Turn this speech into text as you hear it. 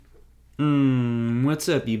What's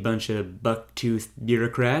up, you bunch of buck-toothed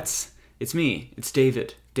bureaucrats? It's me. It's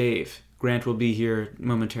David. Dave. Grant will be here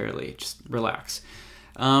momentarily. Just relax.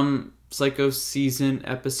 Psycho Season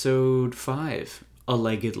Episode 5,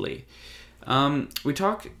 allegedly. We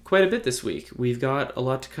talked quite a bit this week. We've got a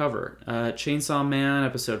lot to cover. Chainsaw Man,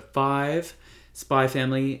 Episode 5. Spy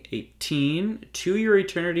Family 18. To Your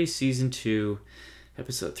Eternity, Season 2.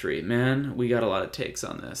 Episode 3. Man, we got a lot of takes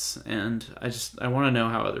on this, and I want to know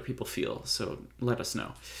how other people feel, so let us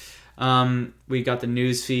know. We got the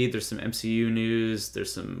news feed. There's some MCU news.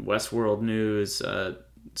 There's some Westworld news.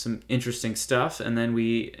 Some interesting stuff. And then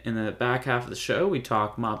in the back half of the show, we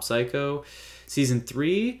talk Mob Psycho Season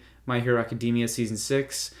 3, My Hero Academia Season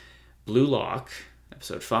 6, Blue Lock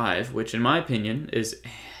Episode 5, which in my opinion is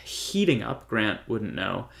heating up. Grant wouldn't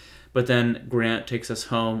know. But then Grant takes us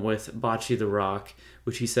home with Bocce the Rock,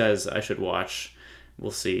 which he says I should watch.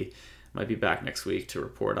 We'll see. Might be back next week to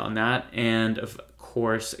report on that. And, of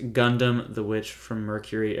course, Gundam the Witch from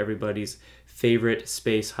Mercury, everybody's favorite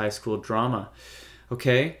space high school drama.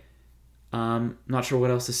 Okay? Not sure what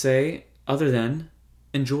else to say other than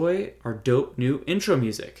enjoy our dope new intro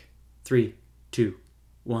music. 3, 2,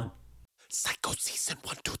 1. Psycho Season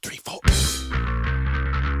 1, 2, 3, 4.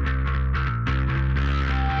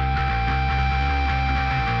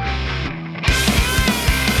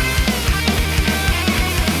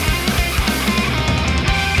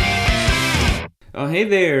 Oh, hey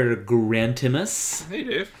there, Grantimus. Hey,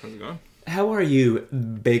 Dave. How's it going? How are you,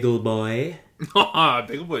 Bagel Boy?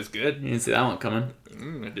 Bagel Boy's good. You didn't see that one coming.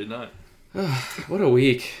 I did not. What a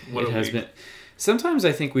week What it a has week. been. Sometimes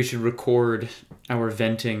I think we should record our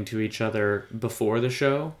venting to each other before the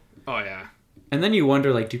show. Oh, yeah. And then you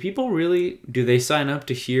wonder, like, do they sign up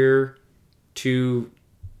to hear two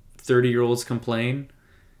 30-year-olds complain?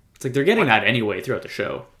 It's like they're getting that anyway throughout the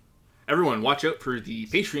show. Everyone, watch out for the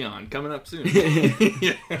Patreon coming up soon.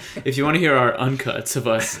 If you want to hear our uncuts of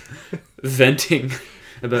us venting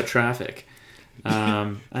about traffic.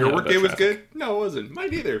 Your workday was good? No, it wasn't.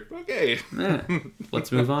 Mine either. Okay.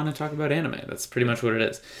 Let's move on and talk about anime. That's pretty much what it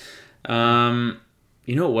is.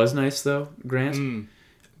 You know what was nice, though, Grant?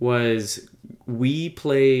 Was we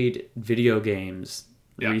played video games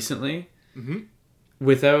recently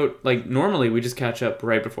without, like, normally we just catch up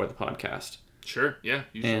right before the podcast. Sure, yeah.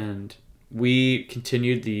 And we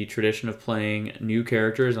continued the tradition of playing new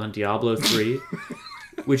characters on Diablo 3,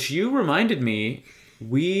 which you reminded me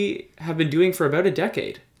we have been doing for about a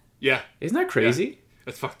decade. Yeah. Isn't that crazy? Yeah.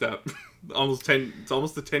 That's fucked up. It's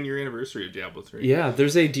almost the 10-year anniversary of Diablo 3. Yeah,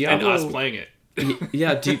 there's a Diablo... And us playing it.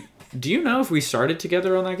 Yeah, do you know if we started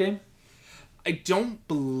together on that game? I don't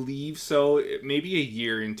believe so. Maybe a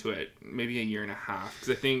year into it. Maybe a year and a half.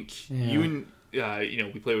 Because I think you and...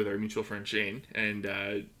 we play with our mutual friend Shane, and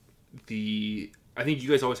I think you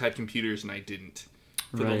guys always had computers and I didn't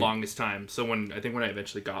for the longest time. So when I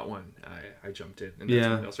eventually got one, I jumped in and that's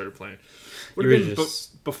when I started playing. Would have been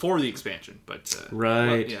before the expansion, but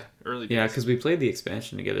early days. Yeah, because we played the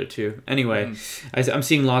expansion together too. Anyway, I'm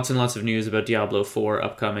seeing lots and lots of news about Diablo 4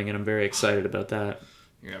 upcoming, and I'm very excited about that.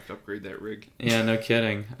 You're gonna have to upgrade that rig. Yeah, no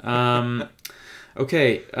kidding.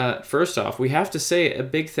 Okay, first off, we have to say a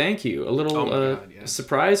big thank you. A little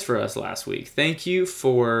surprise for us last week. Thank you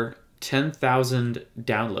for 10,000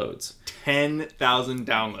 downloads. 10,000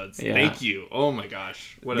 downloads. Yeah. Thank you. Oh my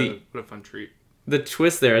gosh. What a fun treat. The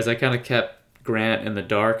twist there is I kind of kept Grant in the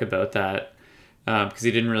dark about that because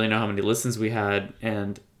he didn't really know how many listens we had.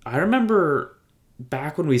 And I remember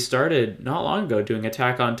back when we started, not long ago, doing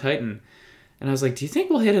Attack on Titan. And I was like, do you think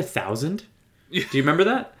we'll hit 1,000? Do you remember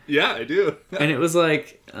that? Yeah, I do. And it was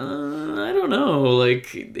like, I don't know.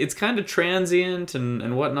 Like, it's kind of transient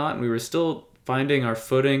and whatnot. And we were still finding our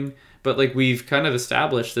footing. But, like, we've kind of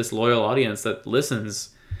established this loyal audience that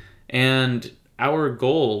listens. And our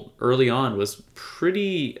goal early on was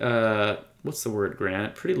pretty, what's the word,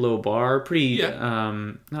 Grant? Pretty low bar. Pretty,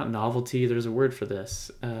 not novelty. There's a word for this.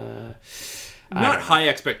 Not high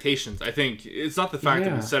expectations. I think it's not the fact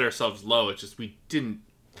that we set ourselves low. It's just we didn't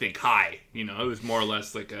think high. It was more or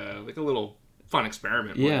less like a little fun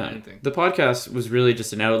experiment more than anything. The podcast was really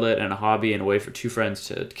just an outlet and a hobby and a way for two friends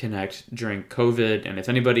to connect during COVID. And if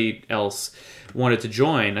anybody else wanted to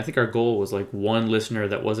join, I think our goal was like one listener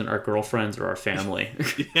that wasn't our girlfriends or our family.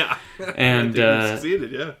 Yeah. And we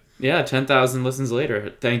succeeded, yeah. Yeah, 10,000 listens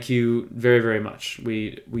later. Thank you very, very much.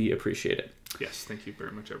 We appreciate it. Yes, thank you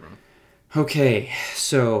very much, everyone. Okay,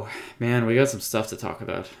 so, man, we got some stuff to talk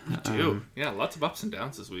about. We do. Yeah, lots of ups and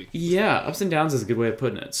downs this week. Yeah, ups and downs is a good way of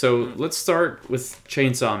putting it. So let's start with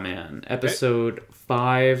Chainsaw Man, episode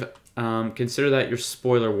 5. Consider that your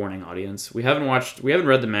spoiler warning, audience. We haven't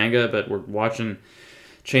read the manga, but we're watching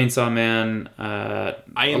Chainsaw Man. I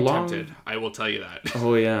am tempted. I will tell you that.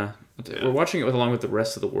 Oh yeah. We're watching it along with the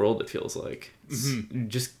rest of the world. It feels like it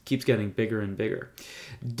just keeps getting bigger and bigger.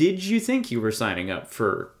 Did you think you were signing up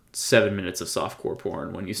for 7 minutes of softcore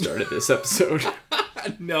porn when you started this episode?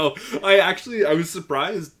 No, I was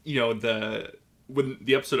surprised. When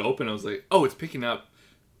the episode opened, I was like, oh, it's picking up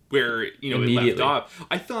where it left off.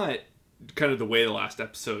 I thought kind of the way the last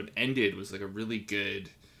episode ended was like a really good.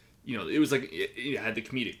 It was like it had the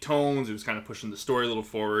comedic tones. It was kind of pushing the story a little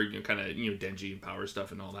forward. Kind of Denji and power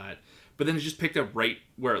stuff and all that. But then it just picked up right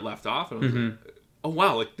where it left off, and I was like, oh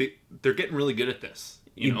wow, like they're getting really good at this.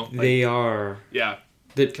 They are. Yeah.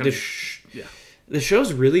 The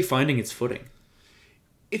show's really finding its footing.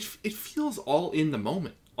 It feels all in the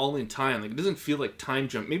moment, all in time. Like it doesn't feel like time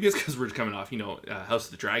jump. Maybe it's because we're coming off House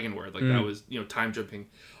of the Dragon, where like that was time jumping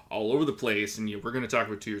all over the place, and we're going to talk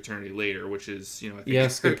about To Eternity later, which is I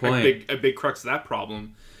think good point. a big crux of that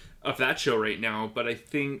problem of that show right now. But I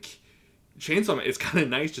think Chainsaw Man, it's kind of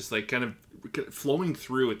nice, just like kind of flowing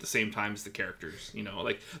through at the same time as the characters.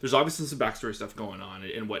 Like there's obviously some backstory stuff going on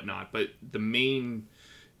and whatnot, but the main,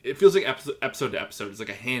 it feels like episode to episode is like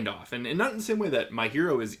a handoff, and not in the same way that My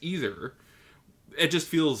Hero is either. It just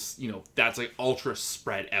feels, that's like ultra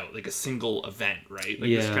spread out, like a single event, right? Like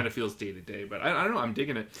this kind of feels day to day, but I don't know, I'm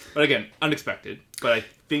digging it. But again, unexpected, but I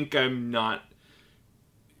think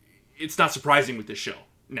it's not surprising with this show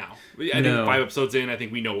now. I think 5 episodes in, I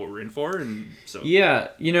think we know what we're in for, and so. Yeah,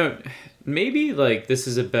 maybe like this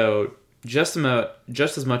is about just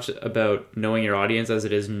as much about knowing your audience as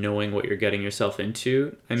it is knowing what you're getting yourself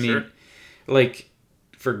into. I mean, like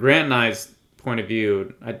for Grant and I's point of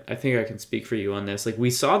view, I think I can speak for you on this. Like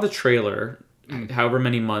we saw the trailer however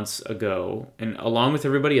many months ago, and along with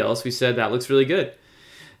everybody else, we said that looks really good.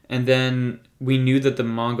 And then we knew that the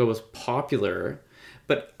manga was popular,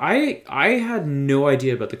 but I had no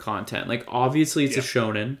idea about the content. Like obviously it's a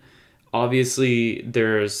shonen. Obviously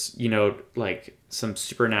there's, like some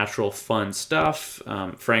supernatural fun stuff.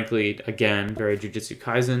 Frankly, again, very Jujutsu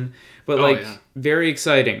Kaisen, but very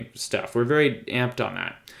exciting stuff. We're very amped on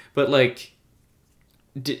that. But like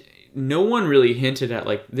no one really hinted at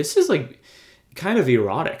like this is like kind of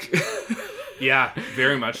erotic. Yeah,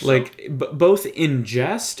 very much so. Like both in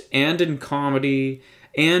jest and in comedy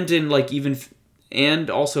and in like and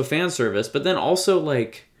also fan service, but then also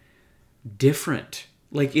like different.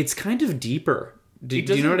 Like it's kind of deeper. Do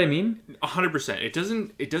you know what I mean? 100%.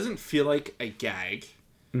 It doesn't feel like a gag.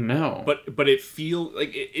 No. But it feels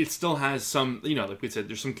like it still has some, like we said,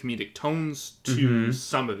 there's some comedic tones to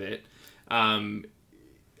some of it.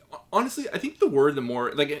 Honestly, I think the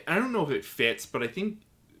more, like, I don't know if it fits, but I think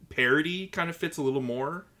parody kind of fits a little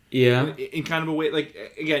more. Yeah. In kind of a way, like,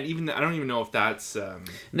 again, I don't even know if that's...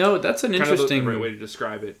 no, that's an interesting... the right way to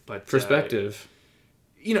describe it, but... Perspective.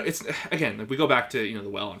 It's, again, like, we go back to, The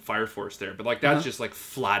Well and Fire Force there, but, like, that's just, like,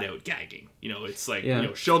 flat-out gagging. It's, like,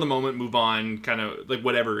 show the moment, move on, kind of, like,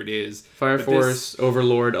 whatever it is. Fire Force,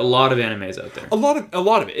 Overlord, a lot of animes out there. A lot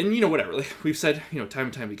of it. And, whatever. Like, we've said, time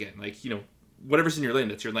and time again, like, whatever's in your lane,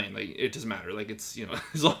 that's your lane. Like, it doesn't matter. Like, it's,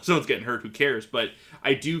 as long as someone's getting hurt, who cares? But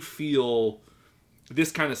I do feel...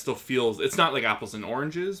 This kind of still feels... It's not like apples and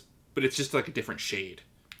oranges, but it's just, like, a different shade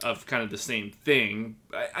of kind of the same thing.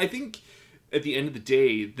 I think... At the end of the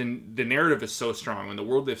day, the narrative is so strong, and the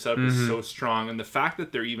world they've set up is so strong, and the fact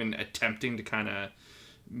that they're even attempting to kind of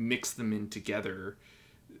mix them in together,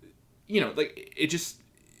 like it's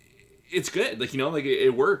good. Like like it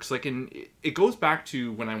works. Like, and it goes back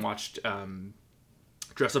to when I watched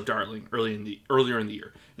Dress Up Darling earlier in the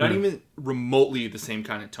year. Not even remotely the same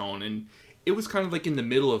kind of tone, and it was kind of like in the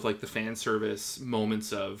middle of like the fan service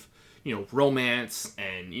moments of romance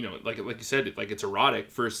and like you said, like it's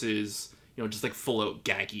erotic versus. Just like full out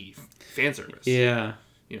gaggy fan service. Yeah.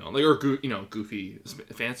 Like or goofy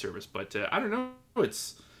fan service, but I don't know.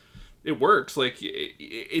 It works. Like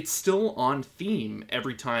it's still on theme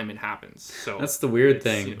every time it happens. So that's the weird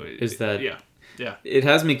thing is that it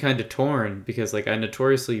has me kind of torn because like I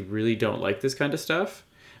notoriously really don't like this kind of stuff,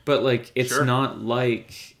 but like it's not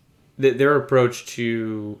like their approach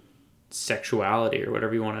to sexuality or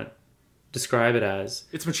whatever you want to describe it as.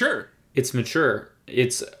 It's mature. It's mature.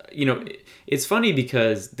 It's it's funny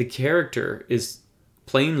because the character is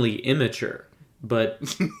plainly immature, but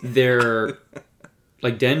they're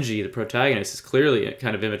like Denji, the protagonist, is clearly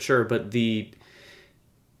kind of immature, but the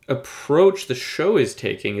approach the show is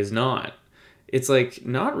taking is not. It's like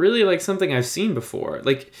not really like something I've seen before.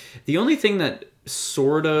 Like the only thing that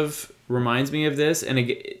sort of reminds me of this,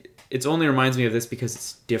 and it's only reminds me of this because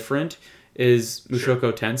it's different, is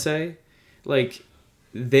Mushoku Tensei. Like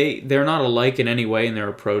they're not alike in any way in their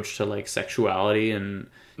approach to like sexuality and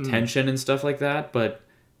tension and stuff like that, but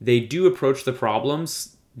they do approach the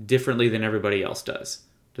problems differently than everybody else does.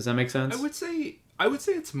 Does that make sense? I would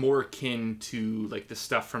say it's more akin to like the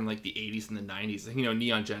stuff from like the 80s and the 90s. You know,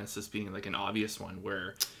 Neon Genesis being like an obvious one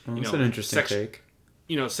where that's an interesting take.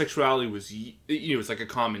 You know, sexuality was it's like a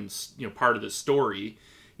common part of the story.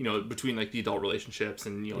 You know, between like the adult relationships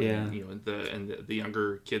and the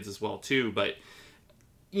younger kids as well too. But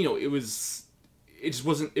you know, it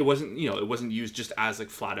wasn't used just as like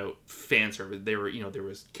flat out fan service. There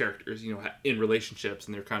was characters in relationships,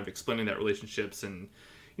 and they're kind of explaining that relationships and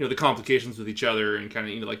the complications with each other, and kind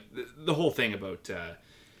of like the whole thing about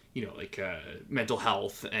mental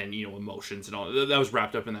health and emotions and all that was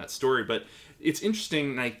wrapped up in that story. But it's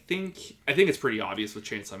interesting, and I think it's pretty obvious with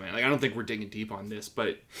Chainsaw Man. Like, I don't think we're digging deep on this,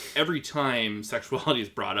 but every time sexuality is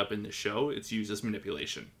brought up in the show, it's used as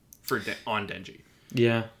manipulation on Denji.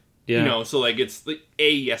 Yeah. Yeah. So like it's like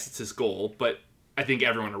yes, it's his goal, but I think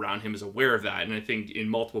everyone around him is aware of that, and I think in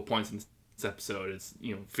multiple points in this episode, it's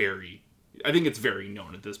I think it's very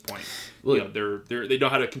known at this point. Well, they know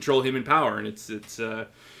how to control him in power, and it's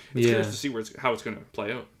curious to see how it's going to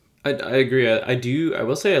play out. I agree. I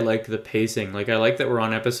will say I like the pacing. Like, I like that we're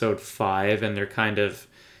on episode 5, and they're kind of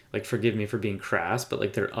like, forgive me for being crass, but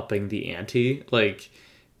like they're upping the ante. Like,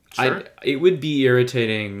 sure. It would be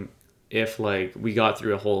irritating if like we got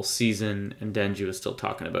through a whole season and Denji was still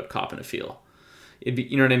talking about Cop and a Feel. It'd be,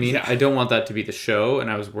 you know what I mean? Yeah. I don't want that to be the show, and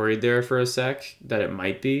I was worried there for a sec that it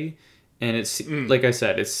might be. And it's like I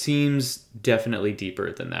said, it seems definitely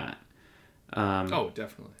deeper than that.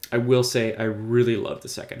 Definitely. I will say I really love the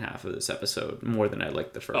second half of this episode more than I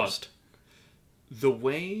liked the first. The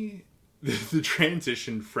way the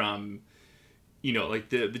transition from like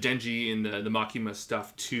the Denji and the Makima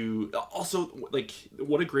stuff to also like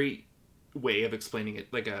what a great way of explaining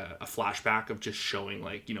it, like a flashback of just showing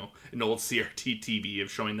like an old CRT TV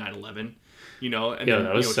of showing 9/11, and then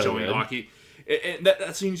that was so showing good. Aki. And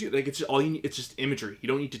that's like it's just it's just imagery. You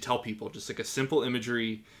don't need to tell people, just like a simple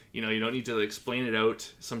imagery. You don't need to explain it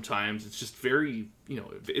out. Sometimes it's just very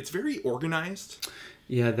it's very organized.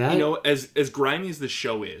 Yeah, that as grimy as the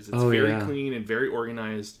show is, it's very clean and very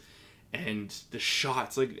organized. And the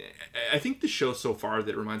shots, like, I think the show so far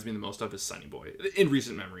that reminds me the most of is Sunny Boy in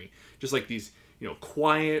recent memory. Just like these,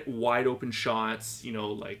 quiet, wide open shots.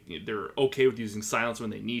 Like they're okay with using silence when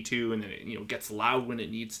they need to, and then it gets loud when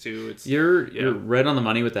it needs to. You're right on the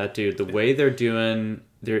money with that, dude. The way they're doing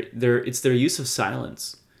it's their use of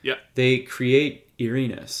silence. Yeah, they create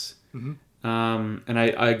eeriness. Mm-hmm. And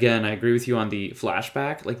I agree with you on the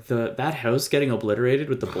flashback. Like that house getting obliterated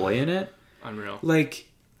with the boy in it. Unreal. Like.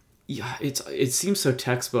 Yeah, it seems so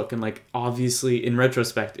textbook, and like obviously in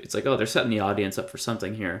retrospect, it's like, oh, they're setting the audience up for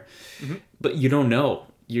something here, but you don't know.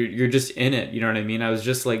 You're just in it. You know what I mean? I was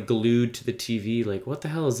just like glued to the TV, like, what the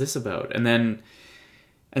hell is this about? And then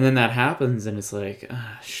that happens, and it's like,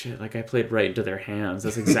 shit, like I played right into their hands.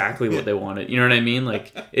 That's exactly what they wanted. You know what I mean?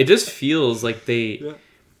 Like it just feels like they.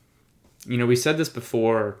 Yeah. We said this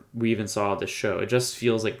before we even saw the show. It just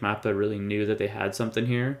feels like Mappa really knew that they had something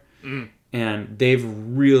here. Mm. And they've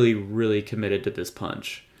really, really committed to this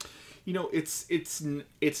punch.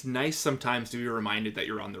 It's nice sometimes to be reminded that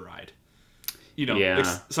you're on the ride. Yeah. Like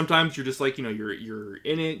sometimes you're just like, you're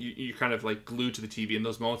in it. You're kind of like glued to the TV. And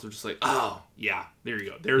those moments are just like, oh yeah, there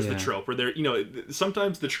you go. There's the trope. Or there,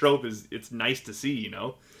 sometimes the trope it's nice to see,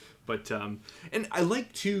 But and I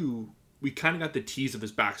like too. We kind of got the tease of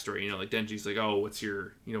his backstory. Like Denji's like, oh, what's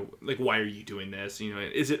your, like why are you doing this?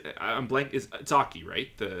 Is it? I'm blank. It's Aki, right?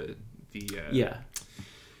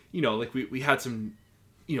 Like we had some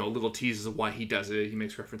little teases of why he does it. He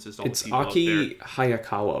makes references to all the people Aki out there.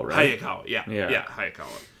 Hayakawa, right? Hayakawa, yeah,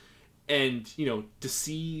 Hayakawa. And to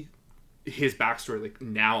see his backstory like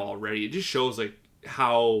now already, it just shows like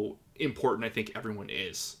how important I think everyone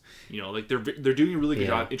is. Like they're doing a really good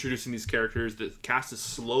job introducing these characters. The cast is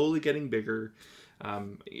slowly getting bigger.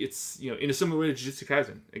 It's in a similar way to Jujutsu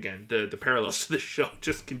Kaisen. Again, the parallels to the show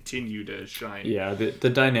just continue to shine. Yeah, the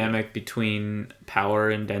dynamic between Power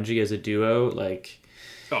and Denji as a duo, like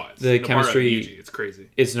the Nobara chemistry, and Yuji, it's crazy.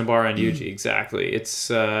 It's Nobara and Yuji, exactly. It's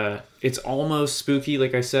almost spooky.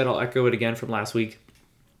 Like I said, I'll echo it again from last week.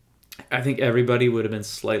 I think everybody would have been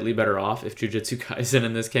slightly better off if Jujutsu Kaisen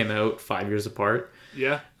and this came out 5 years apart.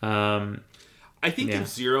 Yeah. I think if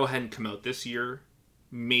Zero hadn't come out this year,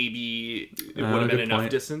 maybe it would have been enough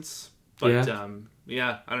distance. But I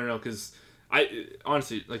don't know, because I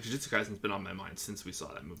honestly, like, Jujutsu Kaisen's been on my mind since we saw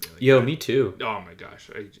that movie. Like, me too. Oh my gosh.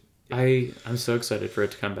 I'm so excited for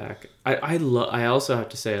it to come back. I also have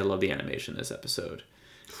to say I love the animation this episode.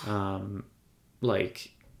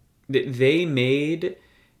 Like they made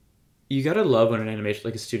you gotta love when an animation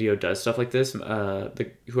like a studio does stuff like this.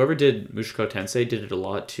 Whoever did Mushoku Tensei did it a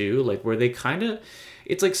lot too. Like where they kind of,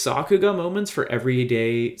 it's like Sakuga moments for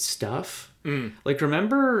everyday stuff. Like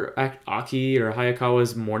remember Aki or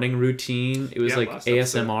Hayakawa's morning routine? It was like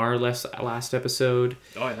ASMR last episode.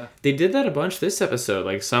 Oh yeah. They did that a bunch this episode,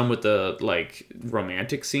 like some with the like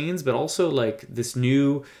romantic scenes, but also like this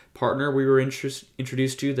new partner we were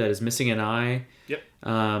introduced to that is missing an eye. Yep.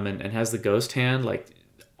 And has the ghost hand, like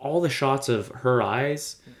all the shots of her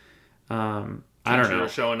eyes. I don't know.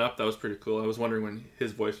 Showing up, that was pretty cool. I was wondering when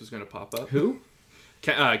his voice was going to pop up. Who?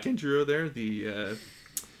 Kenjiro there, the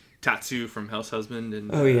Tatsu from House Husband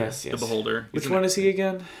and yes. The Beholder. Which one is he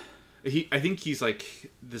again? I think he's like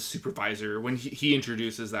the supervisor when he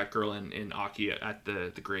introduces that girl in Aki at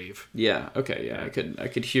the grave. Yeah. Okay. Yeah. I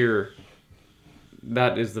could hear.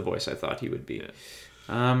 That is the voice I thought he would be.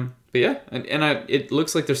 Yeah. But yeah, and it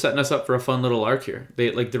looks like they're setting us up for a fun little arc here.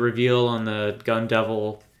 They like the reveal on the Gun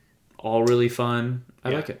Devil, all really fun.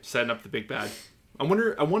 I like it. Setting up the big bad. I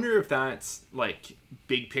wonder if that's like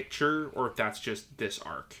big picture or if that's just this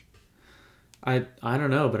arc. I don't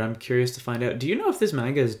know, but I'm curious to find out. Do you know if this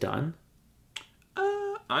manga is done?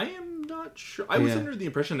 I am not sure. I was under the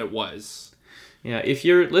impression it was. Yeah, if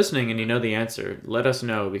you're listening and you know the answer, let us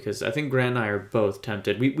know, because I think Grant and I are both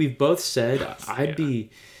tempted. We've both said I'd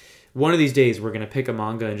be... One of these days we're going to pick a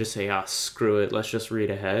manga and just say, screw it, let's just read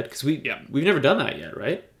ahead. Because we've never done that yet,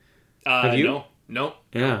 right? Have you? No.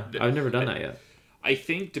 Yeah, I've never done that yet. I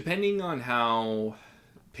think depending on how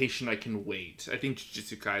patient I can wait, I think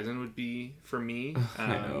Jujutsu Kaisen would be for me. I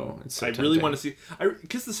know. It's so I really want to see...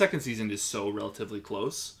 Because the second season is so relatively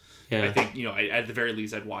close. Yeah. I think, at the very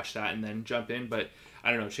least, I'd watch that and then jump in. But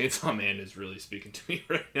I don't know, Chainsaw Man is really speaking to me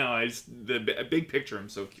right now. The big picture, I'm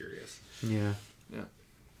so curious. Yeah. Yeah.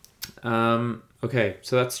 Okay,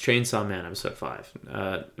 so that's Chainsaw Man, episode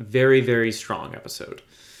 5. Very, very strong episode.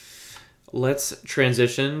 Let's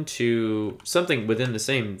transition to something within the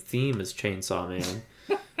same theme as Chainsaw Man.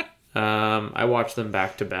 I watched them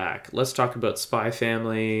back to back. Let's talk about Spy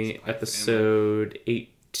Family, episode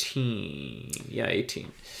 18. Yeah,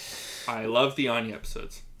 18. I love the Anya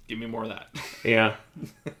episodes. Give me more of that. Yeah.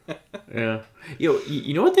 Yeah.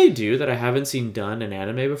 You know what they do that I haven't seen done in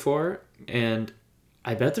anime before? And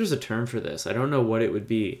I bet there's a term for this. I don't know what it would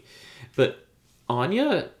be. But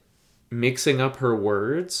Anya mixing up her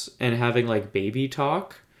words and having like baby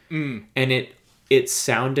talk and it's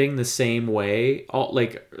sounding the same way.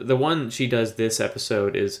 Like the one she does this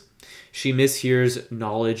episode is she mishears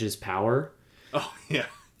knowledge is power. Oh, yeah.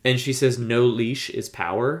 And she says no leash is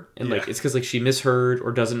power. And like it's because like she misheard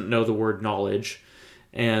or doesn't know the word knowledge.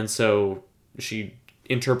 And so she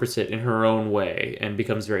interprets it in her own way and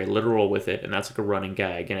becomes very literal with it, and that's like a running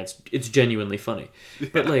gag, and it's genuinely funny.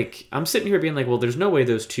 But like I'm sitting here being like, well, there's no way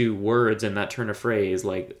those two words and that turn of phrase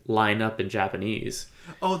like line up in Japanese.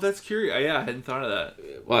 Oh, that's curious. Yeah, I hadn't thought of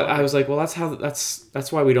that. Well, I was like, well,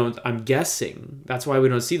 that's why we don't. I'm guessing that's why we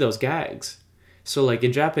don't see those gags. So like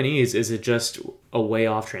in Japanese, is it just a way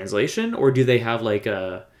off translation, or do they have like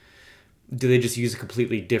do they just use a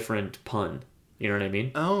completely different pun? You know what I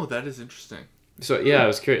mean? Oh, that is interesting. So yeah, I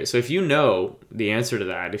was curious. So if you know the answer to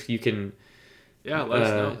that, if you can, let us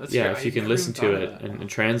know. That's if you can listen to it and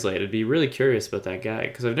translate, I'd be really curious about that gag,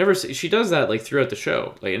 because I've never seen. She does that like throughout the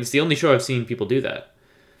show, like, and it's the only show I've seen people do that.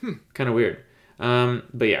 Kind of weird.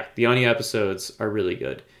 But yeah, the Anya episodes are really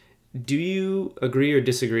good. Do you agree or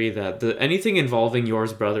disagree that anything involving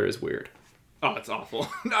Yor's brother is weird? Oh, it's awful.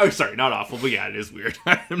 No, sorry, not awful, but yeah, it is weird.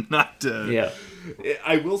 I'm not.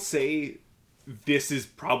 I will say, this is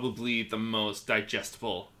probably the most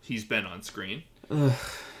digestible he's been on screen.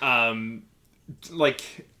 Like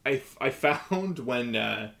I found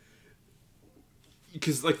when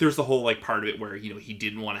because like there's the whole like part of it where he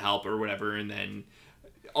didn't want to help or whatever, and then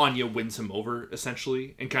Anya wins him over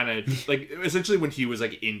essentially, and kind of like essentially when he was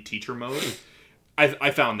like in teacher mode.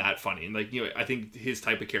 I found that funny, and like I think his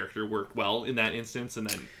type of character worked well in that instance, and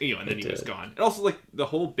then he was gone. And also like the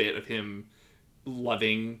whole bit of him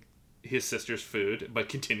loving his sister's food but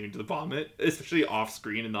continuing to vomit, especially off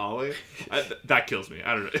screen in the hallway, that kills me.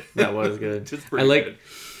 I don't know. That was good. Good.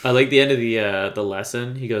 I like the end of the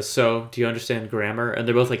lesson. He goes, "So, do you understand grammar?" And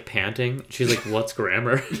they're both like panting. She's like, "What's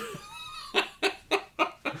grammar?"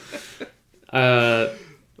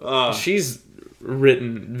 She's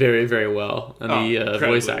written very, very well, and the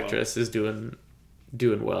voice actress is doing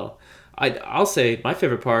well. I'll say my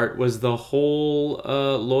favorite part was the whole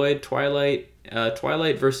Lloyd Twilight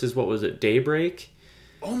versus what was it, Daybreak?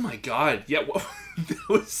 Oh my god, yeah, that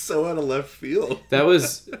was so out of left field. That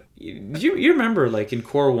was you remember like in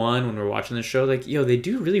Core 1 when we were watching the show, like they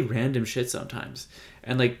do really random shit sometimes,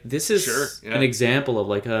 And like this is an example of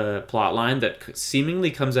like a plot line that seemingly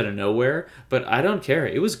comes out of nowhere, but I don't care.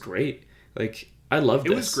 It was great. Like I loved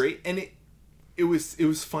it. It was great, and it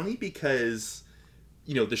was funny because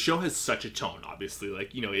the show has such a tone. Obviously,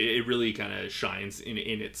 like it really kind of shines in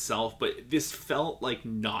itself. But this felt like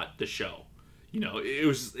not the show. It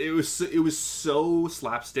was so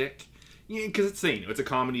slapstick. Because it's it's a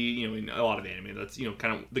comedy. In a lot of anime, that's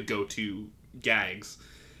kind of the go-to gags.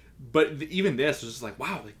 But even this was just like,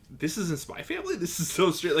 wow, like this isn't Spy Family. This is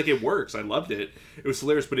so straight. Like it works. I loved it. It was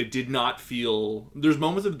hilarious, but it did not feel. There's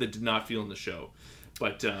moments of it that did not feel in the show.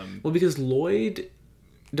 But well, because Lloyd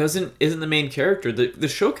isn't the main character. The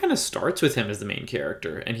show kind of starts with him as the main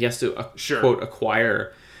character, and he has to quote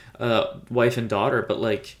acquire wife and daughter. But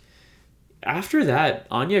like after that,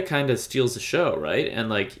 Anya kind of steals the show, right? And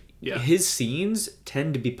like his scenes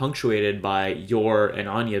tend to be punctuated by Yor and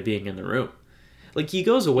Anya being in the room. Like, he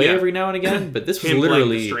goes away every now and again, but this was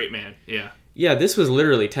literally... straight man, yeah. Yeah, this was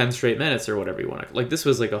literally 10 straight minutes or whatever you want to... Like, this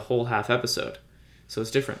was like a whole half episode. So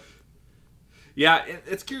it's different. Yeah,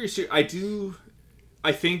 it's curious too. I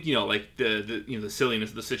think, like, the silliness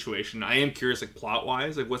of the situation. I am curious, like,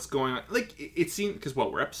 plot-wise, like, what's going on. Like, it seemed... Because,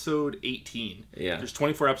 we're episode 18. Yeah. There's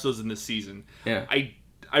 24 episodes in this season. Yeah.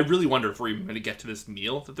 I really wonder if we're even going to get to this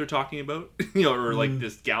meal that they're talking about. Or, like,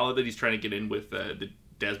 this gala that he's trying to get in with the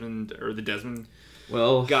Desmond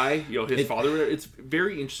guy, his father. It's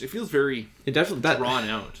very interesting. It feels very drawn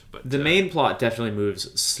out. But the main plot definitely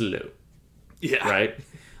moves slow. Yeah. Right?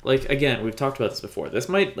 Like, again, we've talked about this before.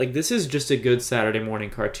 This is just a good Saturday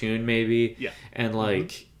morning cartoon, maybe. Yeah. And,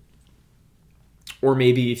 like... Or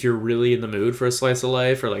maybe if you're really in the mood for a slice of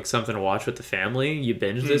life or, like, something to watch with the family, you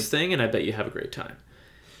binge this thing, and I bet you have a great time.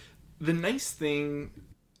 The nice thing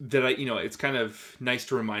that it's kind of nice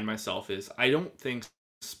to remind myself is I don't think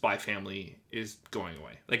Spy Family is going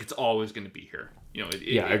away. Like, it's always going to be here. I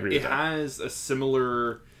agree with that. Has a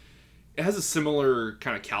similar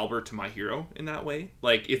kind of caliber to My Hero in that way.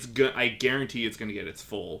 Like, I guarantee it's going to get its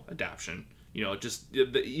full adaptation.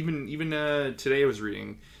 Even today I was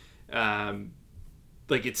reading,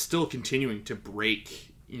 like, it's still continuing to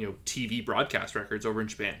break TV broadcast records over in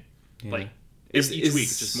Japan. Yeah. Like, each week,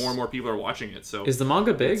 it's just more and more people are watching it. So is the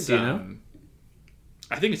manga big? Do you know?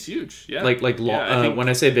 I think it's huge. Yeah. When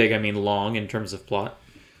I say big, I mean long in terms of plot.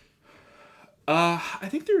 I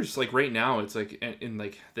think there's like right now it's like in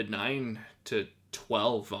like the 9 to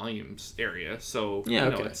 12 volumes area. So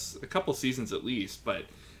it's a couple seasons at least. But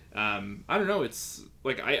I don't know. It's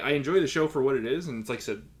like I enjoy the show for what it is, and it's like I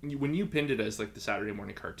said, when you pinned it as like the Saturday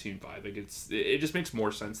morning cartoon vibe, like it just makes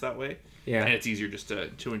more sense that way. Yeah. And it's easier just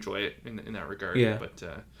to enjoy it in that regard. Yeah.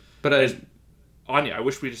 But Anya, I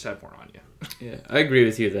wish we just had more Anya. Yeah, I agree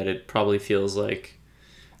with you that it probably feels like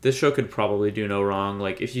this show could probably do no wrong.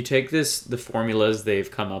 Like, if you take the formulas they've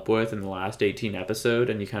come up with in the last 18 episode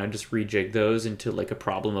and you kind of just rejig those into like a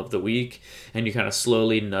problem of the week, and you kind of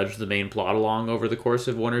slowly nudge the main plot along over the course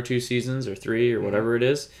of 1 or 2 seasons or 3 or whatever it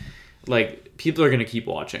is, like, people are going to keep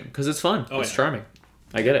watching because it's fun. It's charming.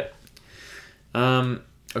 I get it.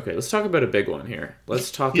 Okay, let's talk about a big one here. Let's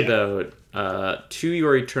talk about To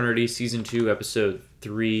Your Eternity Season 2, Episode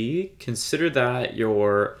 3. Consider that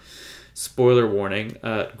your spoiler warning.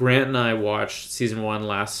 Grant and I watched Season 1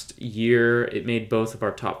 last year. It made both of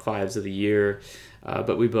our top 5s of the year,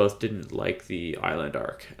 but we both didn't like the island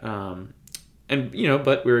arc. But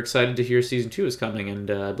we were excited to hear Season 2 is coming, and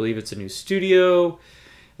I believe it's a new studio.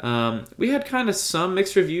 We had kind of some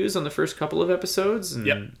mixed reviews on the first couple of episodes,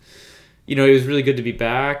 and it was really good to be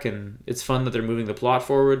back, and it's fun that they're moving the plot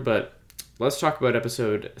forward, but let's talk about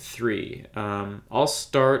episode 3. I'll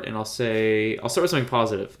start with something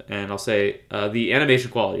positive, and I'll say the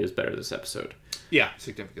animation quality is better this episode. Yeah,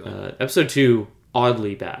 significantly. Episode 2,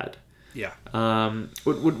 oddly bad. Yeah.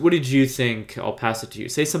 What did you think? I'll pass it to you.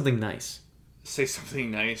 Say something nice. Say something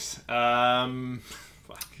nice. Okay,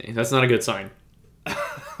 that's not a good sign.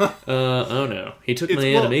 Oh no. He took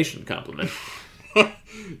my animation compliment.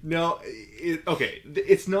 No,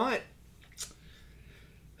 it's not.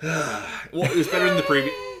 Well, it was better than the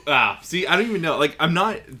previous. See, I don't even know. Like, I'm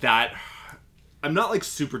not like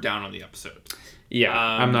super down on the episode. Yeah,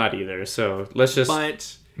 I'm not either. So let's just.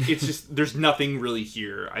 But it's just there's nothing really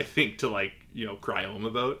here. I think to cry home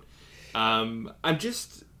about. I'm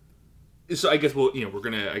just. So I guess we'll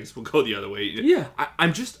go the other way. Yeah.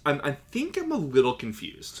 I think I'm a little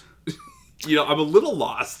confused. I'm a little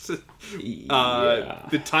lost. The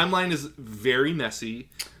timeline is very messy,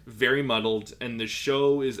 very muddled, and the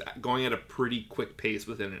show is going at a pretty quick pace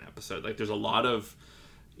within an episode. Like, there's a lot of,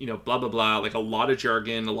 blah, blah, blah, like a lot of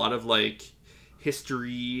jargon, a lot of, like,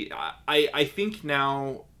 history. I think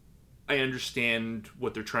now, I understand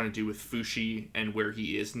what they're trying to do with Fushi and where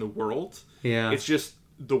he is in the world. Yeah. It's just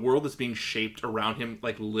the world is being shaped around him,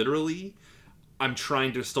 like literally. I'm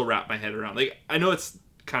trying to still wrap my head around. Like, I know it's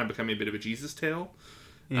kind of becoming a bit of a Jesus tale.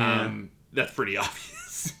 Yeah. That's pretty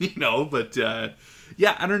obvious, but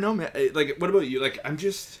yeah, I don't know, man. Like, what about you? Like, I'm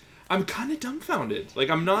kind of dumbfounded. Like,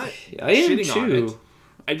 I'm not I am shitting on too. it.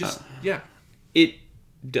 I just, yeah. It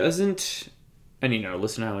doesn't, and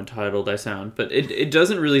listen to how entitled I sound, but it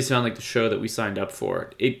doesn't really sound like the show that we signed up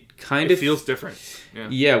for. It kind of feels different.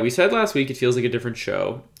 Yeah, we said last week it feels like a different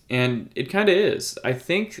show, and it kind of is. I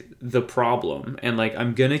think the problem, and like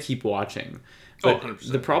I'm gonna keep watching, but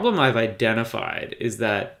 100%. the problem I've identified is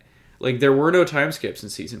that like there were no time skips in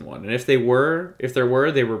season 1, and if there were,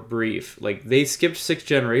 they were brief. Like they skipped 6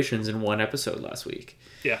 generations in one episode last week.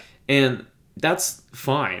 Yeah. And that's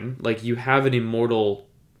fine. Like you have an immortal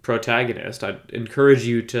protagonist. I'd encourage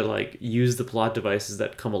you to like use the plot devices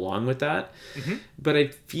that come along with that. Mm-hmm. But I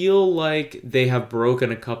feel like they have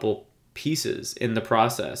broken a couple pieces in the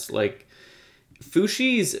process. Like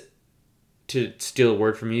Fushi's, to steal a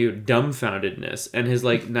word from you, dumbfoundedness and his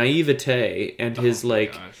like naivete and his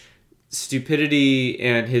like stupidity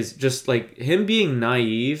and his just like him being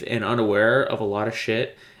naive and unaware of a lot of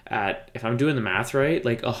shit at, if I'm doing the math right,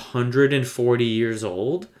 like 140 years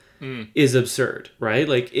old is absurd, right?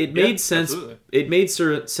 Like it made sense. Absolutely. It made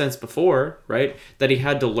sense before, right? That he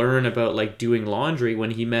had to learn about like doing laundry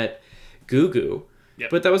when he met Gugu. Yep.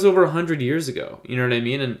 But that was over 100 years ago. You know what I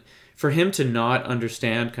mean? And for him to not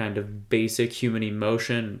understand kind of basic human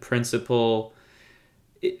emotion and principle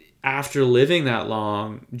after living that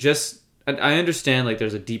long, just I understand like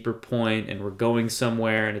there's a deeper point and we're going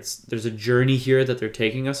somewhere and there's a journey here that they're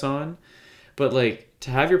taking us on, but like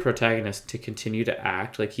to have your protagonist to continue to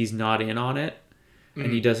act like he's not in on it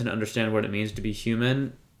and he doesn't understand what it means to be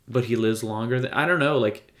human, but he lives longer than, I don't know,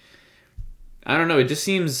 it just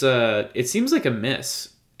seems it seems like a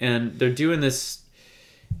miss. And they're doing this,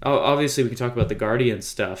 obviously we can talk about the Guardian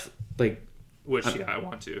stuff, like, which I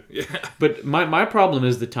want to. Yeah. But my problem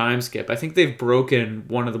is the time skip. I think they've broken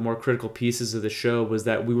one of the more critical pieces of the show, was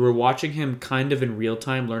that we were watching him kind of in real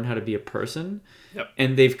time learn how to be a person. Yep.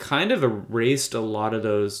 And they've kind of erased a lot of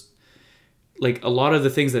those, like a lot of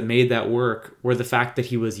the things that made that work were the fact that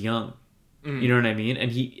he was young. You know what I mean?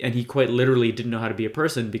 And he quite literally didn't know how to be a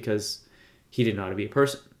person because he didn't know how to be a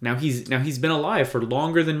person. Now he's been alive for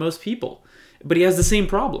longer than most people. But he has the same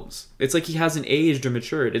problems. It's like he hasn't aged or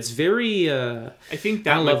matured. It's very... I think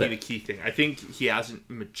that might be the key thing. I think he hasn't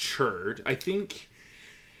matured. I think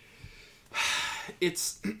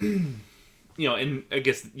it's... and I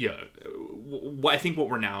guess, I think what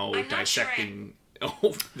we're now dissecting...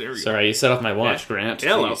 Oh, there we go. Sorry, you set off my watch, Grant.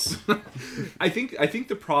 Hello. I think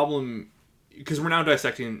the problem... Because we're now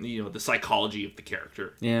dissecting, the psychology of the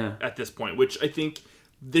character. Yeah. At this point, which I think...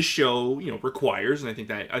 this show, requires, and I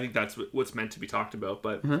think that's what's meant to be talked about.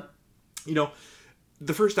 But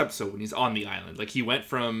the first episode when he's on the island, like he went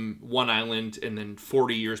from one island and then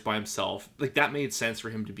 40 years by himself, like that made sense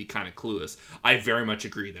for him to be kind of clueless. I very much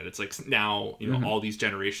agree that it's like now all these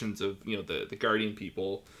generations of the Guardian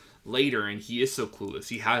people later, and he is so clueless.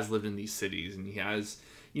 He has lived in these cities, and he has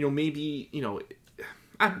maybe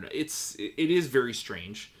I don't know. It is very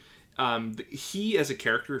strange. He as a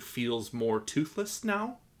character feels more toothless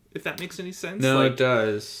now, if that makes any sense. No, it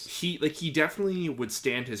does. He definitely would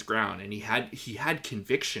stand his ground, and he had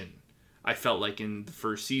conviction, I felt like, in the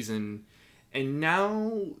first season, and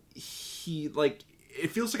now it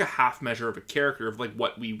feels like a half measure of a character of like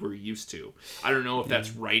what we were used to. I don't know if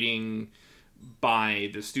that's writing by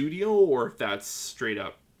the studio or if that's straight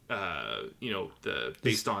up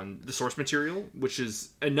based on the source material, which is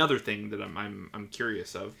another thing that I'm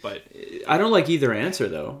curious of. But I don't like either answer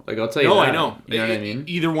though. Like I'll tell you. No, that. I know. You know what I mean?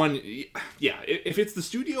 Either one, yeah. If it's the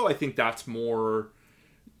studio, I think that's more,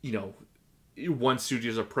 one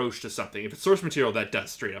studio's approach to something. If it's source material, that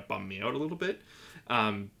does straight up bum me out a little bit.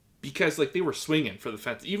 Because like they were swinging for the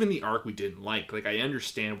fence. Even the arc we didn't like. Like I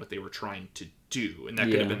understand what they were trying to do, and that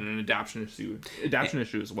could have been an adaptation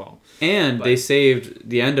issue as well. And they saved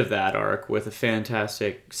the end of that arc with a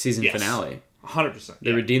fantastic season finale. 100%.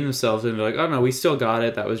 They redeemed themselves and they're like, oh no, we still got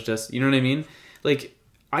it. That was just, you know what I mean? Like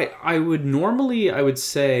I would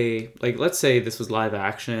say, like, let's say this was live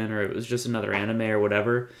action or it was just another anime or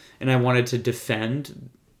whatever, and I wanted to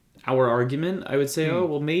defend our argument, I would say, oh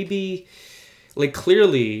well, maybe, like,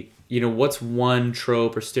 clearly, what's one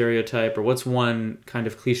trope or stereotype or what's one kind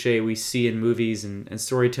of cliche we see in movies and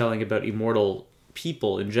storytelling about immortal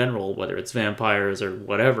people in general, whether it's vampires or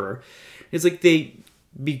whatever. It's like they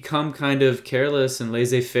become kind of careless and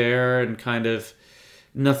laissez-faire and kind of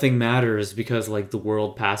nothing matters because like the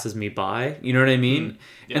world passes me by. You know what I mean?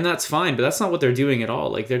 Yeah. And that's fine, but that's not what they're doing at all.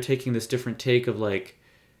 Like they're taking this different take of like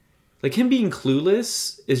him being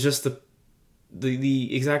clueless is just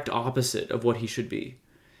the exact opposite of what he should be.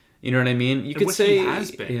 You know what I mean? You And could what say he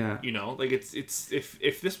has been. yeah. You know, like it's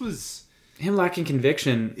if this was Him lacking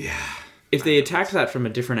conviction. yeah. If they attacked that from a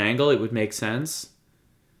different angle, it would make sense.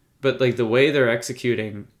 But like the way they're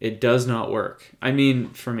executing, it does not work. I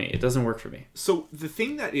mean, for me, it doesn't work for me. So the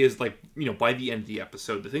thing that is like, you know, by the end of the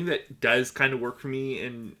episode, the thing that does kind of work for me,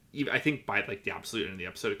 and even, I think by like the absolute end of the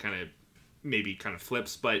episode, it kind of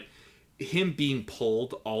flips, but him being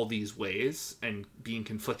pulled all these ways and being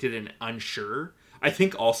conflicted and unsure, I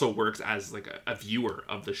think also works as like a viewer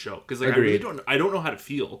of the show, because like Agreed. I don't know how to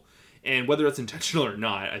feel, and whether it's intentional or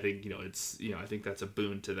not, I think, you know, it's, you know, I think that's a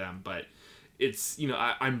boon to them, but it's, you know,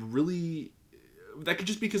 I'm really, that could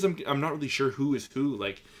just be because I'm not really sure who is who,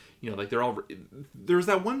 like, you know, like they're all, there's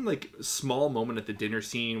that one like small moment at the dinner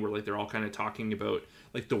scene where like they're all kind of talking about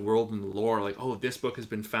like the world and the lore, like, oh, this book has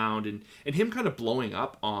been found, and him kind of blowing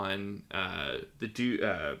up on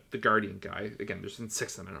the Guardian guy. Again, there's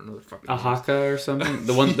 6 of them, I don't know the fucking names. Ahaka or something?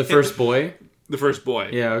 The first boy? The first boy.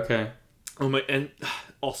 Yeah, okay. Oh my, and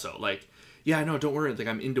also like, yeah, no, don't worry, like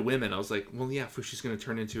I'm into women. I was like, well, yeah, Fushi's gonna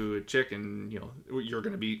turn into a chick, and you know, you're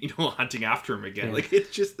gonna be, you know, hunting after him again. Yeah. Like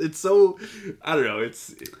it's so, I don't know,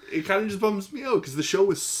 it kind of just bums me out because the show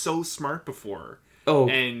was so smart before. Oh,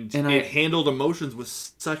 and and it handled emotions with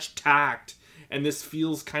such tact, and this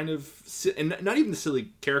feels kind of, and not even the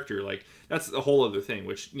silly character, like that's a whole other thing,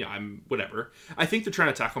 which, you know, I'm whatever. I think they're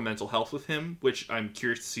trying to tackle mental health with him, which I'm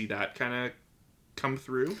curious to see that kind of come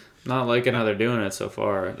through. Not liking how they're doing it so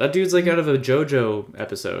far. That dude's like out of a JoJo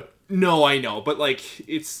episode. No, I know, but like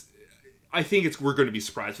I think we're going to be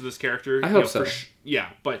surprised with this character. I hope so. Yeah,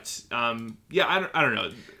 but yeah, I don't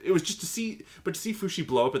know. It was just to see Fushi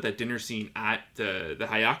blow up at that dinner scene at the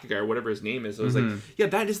Hayaka guy or whatever his name is. I was like, yeah,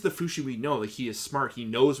 that is the Fushi we know. Like, he is smart. He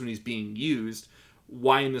knows when he's being used.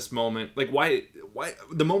 Why in this moment? Like, why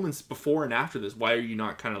the moments before and after this? Why are you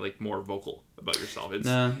not kind of like more vocal about yourself?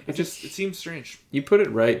 It seems strange. You put it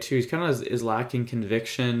right too. He's kind of is lacking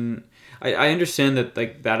conviction. I understand that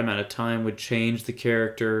like that amount of time would change the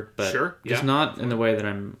character, but Sure, just yeah. not in the way that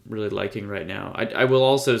I'm really liking right now. I will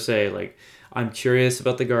also say, like, I'm curious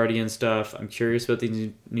about the Guardian stuff. I'm curious about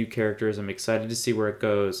these new characters. I'm excited to see where it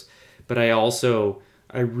goes. But I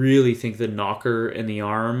really think the knocker in the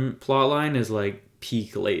arm plotline is like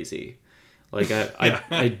peak lazy. Like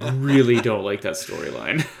I really don't like that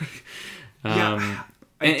storyline. Yeah,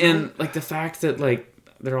 and like the fact that like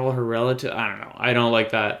they're all her relative, I don't know. I don't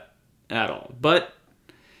like that at all. But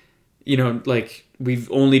you know, like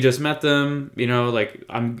we've only just met them, you know, like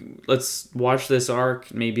let's watch this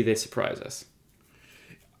arc, maybe they surprise us.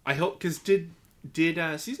 I hope, because did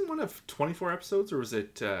season 1 have 24 episodes, or was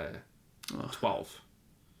it 12?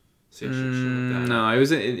 See, I should look that up. No, it was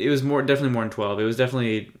definitely more than 12. It was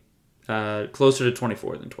definitely closer to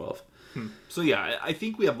 24 than 12. So yeah, I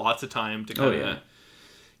think we have lots of time to kind of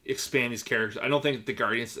expand these characters. I don't think the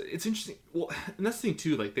Guardians, it's interesting. Well, and that's the thing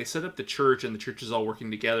too, like they set up the church and the church is all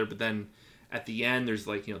working together, but then at the end there's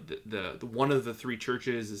like, you know, the one of the 3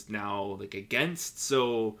 churches is now like against,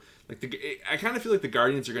 so like I kind of feel like the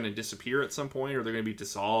Guardians are going to disappear at some point, or they're going to be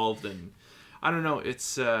dissolved, and I don't know,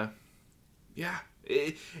 it's yeah,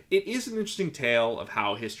 it is an interesting tale of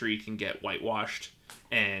how history can get whitewashed,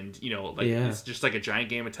 and you know, like it's just like a giant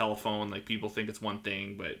game of telephone. Like people think it's one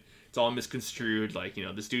thing, but it's all misconstrued. Like, you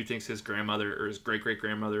know, this dude thinks his grandmother or his great great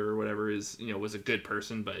grandmother or whatever is, you know, was a good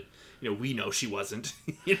person, but you know, we know she wasn't.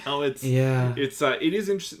 You know, it is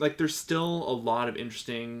interesting. Like there's still a lot of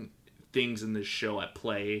interesting things in this show at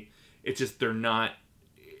play. It's just they're not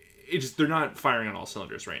firing on all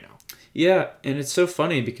cylinders right now. Yeah, and it's so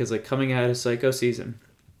funny because like coming out of Psycho season,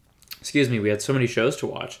 we had so many shows to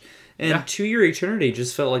watch, and To Your Eternity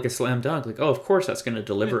just felt like a slam dunk. Like, oh, of course that's going to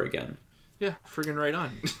deliver again. Yeah, friggin' right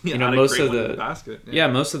on. You know, most of the basket.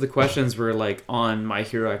 most of the questions were like on My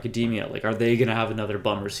Hero Academia. Like, are they going to have another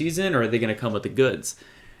bummer season, or are they going to come with the goods?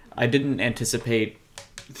 I didn't anticipate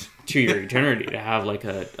To Your Eternity to have like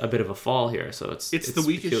a bit of a fall here. So it's the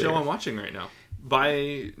weakest peculiar. show I'm watching right now.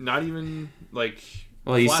 By not even like.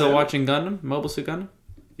 Well, you still watching Gundam? Mobile Suit Gundam?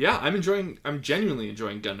 Yeah, I'm genuinely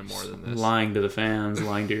enjoying Gundam more than this. Lying to the fans,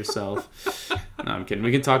 lying to yourself. No, I'm kidding.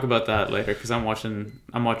 We can talk about that later because I'm watching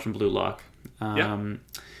Blue Lock.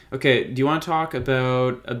 Okay, do you want to talk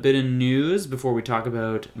about a bit of news before we talk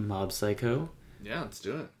about Mob Psycho? Yeah, let's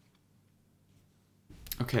do it.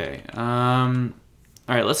 Okay. All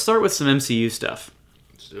right, let's start with some MCU stuff.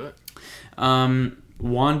 Let's do it.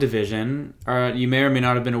 WandaVision. You may or may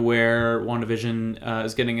not have been aware WandaVision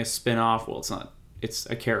is getting a spin-off. Well, it's not. It's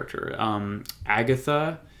a character.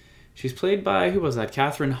 Agatha. She's played by, who was that?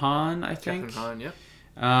 Catherine Hahn, I think. Catherine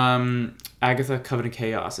Hahn, yep. Agatha Covenant of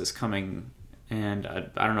Chaos is coming, and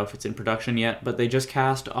I don't know if it's in production yet, but they just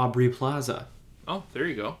cast Aubrey Plaza. Oh, there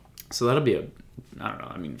you go. So that'll be I don't know,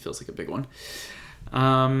 I mean, it feels like a big one.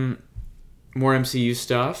 More MCU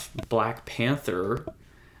stuff. Black Panther.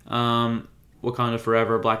 Wakanda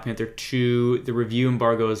Forever, Black Panther 2. The review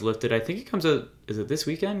embargo is lifted. I think it comes out, is it this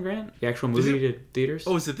weekend, Grant? The actual movie to theaters?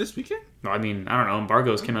 Oh, is it this weekend? No, I mean, I don't know.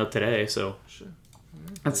 Embargoes came out today, so Sure.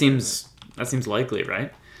 that seems likely,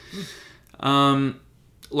 right?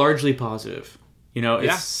 Largely positive. You know,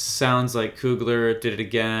 it sounds like Coogler did it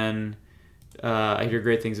again. I hear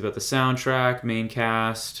great things about the soundtrack, main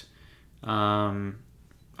cast. There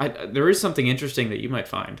is something interesting that you might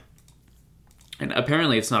find. And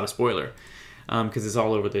apparently it's not a spoiler, because it's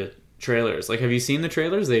all over the trailers. Like, have you seen the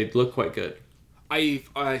trailers? They look quite good. I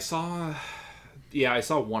saw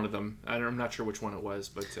one of them. I'm not sure which one it was,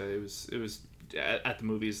 but it was at the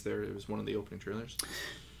movies there. It was one of the opening trailers.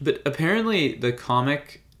 But apparently the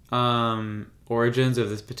comic origins of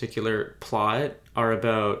this particular plot are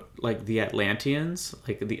about, like, the Atlanteans,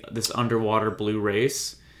 like this underwater blue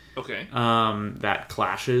race. Okay. That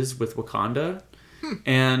clashes with Wakanda.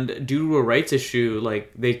 And due to a rights issue,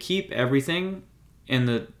 like, they keep everything in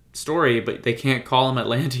the story, but they can't call them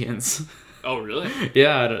Atlanteans. Oh, really?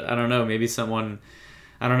 Yeah, I don't know. Maybe someone...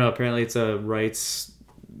 I don't know. Apparently it's a rights,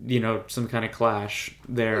 some kind of clash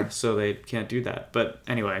there, so they can't do that. But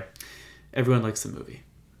anyway, everyone likes the movie.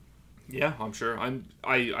 Yeah, I'm sure. I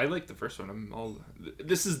like the first one.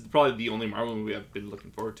 This is probably the only Marvel movie I've been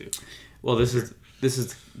looking forward to. Well, this is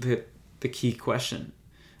the key question.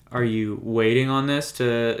 Are you waiting on this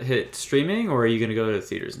to hit streaming, or are you going to go to the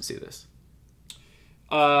theaters and see this?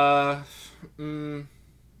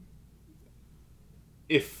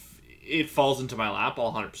 If it falls into my lap,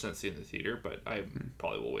 I'll 100% see it in the theater, but I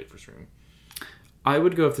probably will wait for streaming. I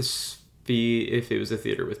would go if it was a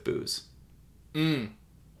theater with booze. Yeah,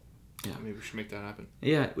 maybe we should make that happen.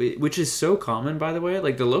 Yeah, which is so common, by the way.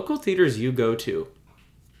 Like, the local theaters you go to,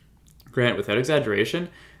 Grant, without exaggeration,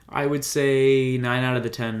 I would say 9 out of the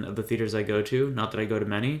 10 of the theaters I go to, not that I go to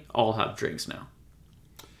many, all have drinks now.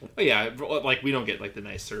 Oh, yeah, like, we don't get, like, the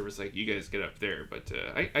nice service like you guys get up there, but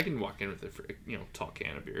I can walk in with a tall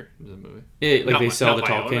can of beer into the movie. Yeah, like, they sell the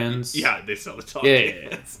tall cans. Yeah, they sell the tall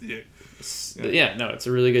cans. Yeah, no, it's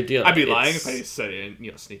a really good deal. I'd be lying if I said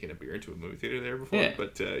sneaking a beer into a movie theater there before,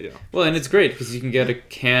 but yeah. Well, and it's great because you can get a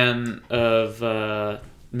can of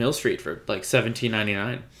Mill Street for like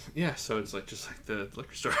 $17.99. Yeah, so it's like just like the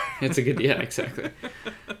liquor store. It's a good, exactly.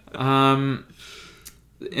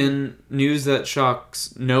 In news that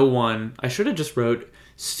shocks no one, I should have just wrote,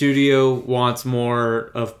 studio wants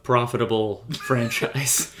more of profitable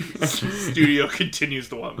franchise. Studio continues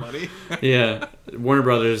to want money. Yeah, Warner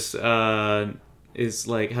Brothers has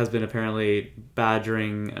been apparently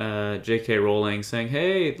badgering J.K. Rowling, saying,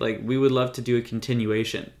 "Hey, like, we would love to do a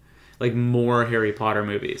continuation, like more Harry Potter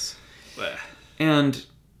movies." And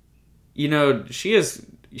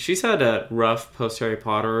she's had a rough post Harry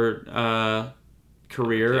Potter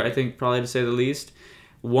career, I think, probably to say the least.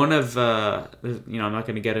 One of, I'm not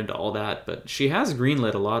going to get into all that, but she has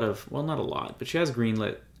greenlit a lot of, well, not a lot, but she has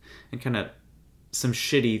greenlit and kind of some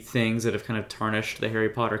shitty things that have kind of tarnished the Harry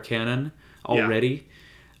Potter canon already.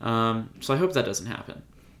 Yeah. So I hope that doesn't happen.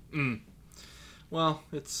 Well,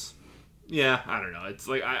 I don't know. It's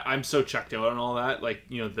like I'm so checked out on all that. Like,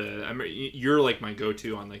 you're like my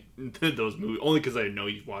go-to on like those movies, only because I know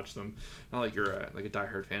you've watched them. Not like you're a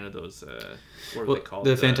diehard fan of those. What are they called?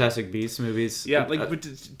 The Fantastic Beasts movies. Yeah, like, but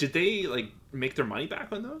did they like make their money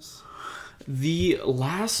back on those?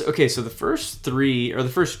 So the first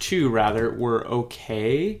two rather were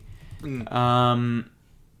okay. And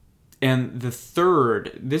the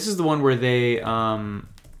third, this is the one where they got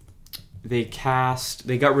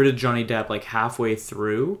rid of Johnny Depp like halfway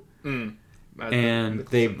through, and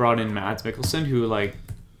they brought in Mads Mikkelsen, who, like,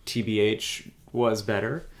 TBH was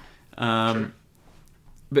better. Sure.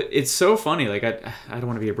 But it's so funny. Like, I don't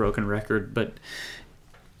want to be a broken record, but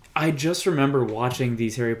I just remember watching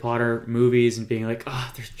these Harry Potter movies and being like,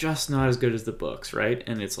 they're just not as good as the books, right?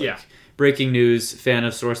 And it's like, breaking news, fan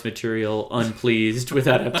of source material, unpleased with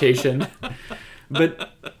adaptation.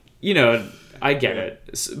 But, I get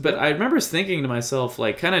it. But I remember thinking to myself,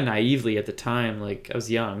 like, kind of naively at the time, like, I was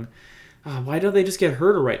young, why don't they just get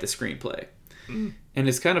her to write the screenplay? And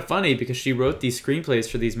it's kind of funny because she wrote these screenplays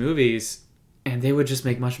for these movies, and they would just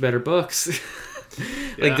make much better books.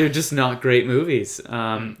 Like, they're just not great movies.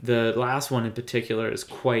 The last one in particular is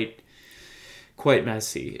quite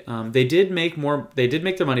messy. They did make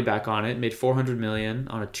their money back on it. Made $400 million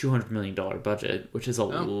on a $200 million budget, which is a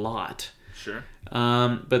lot. Sure.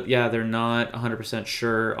 But yeah, they're not 100%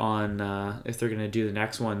 sure on if they're going to do the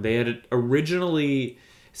next one. They had originally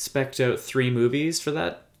spec'd out 3 movies for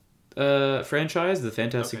that franchise, The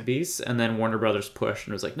Fantastic Beasts, and then Warner Brothers pushed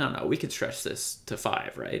and was like, no, we could stretch this to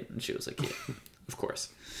 5, right? And she was like, yeah, of course.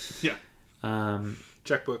 Yeah.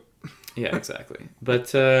 Checkbook. Yeah, exactly.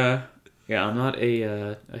 But yeah, I'm not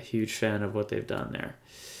a huge fan of what they've done there.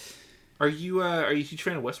 Are you a huge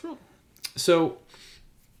fan of Westworld? So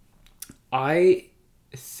I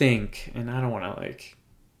think, and I don't want to like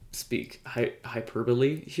speak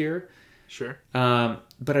hyperbole here. Sure.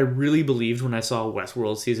 But I really believed when I saw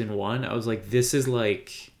Westworld season 1, I was like, this is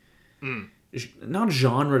like not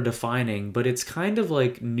genre defining, but it's kind of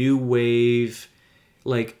like new wave.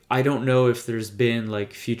 Like, I don't know if there's been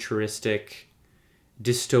like futuristic,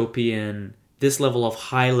 dystopian, this level of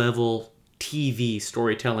high level TV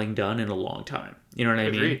storytelling done in a long time. You know what I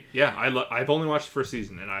mean? Agreed. Yeah, I've only watched the first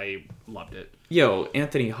season and I loved it. Yo,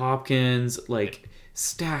 Anthony Hopkins, like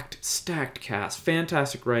stacked cast,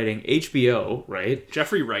 fantastic writing, HBO, right?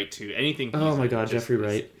 Jeffrey Wright too. Anything. Oh my god, Jeffrey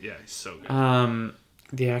Wright. Yeah, he's so good.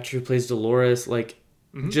 The actor who plays Dolores, like,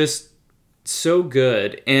 just so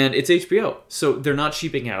good, and it's HBO, so they're not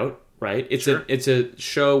cheaping out, right? It's a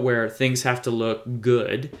show where things have to look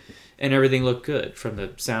good, and everything looked good, from the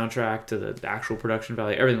soundtrack to the actual production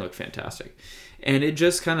value. Everything looked fantastic, and it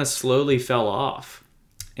just kind of slowly fell off,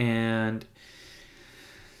 and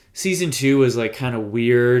season 2 was like kind of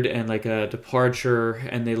weird and like a departure,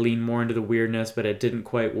 and they leaned more into the weirdness, but it didn't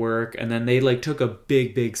quite work. And then they like took a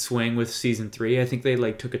big swing with season 3. I think they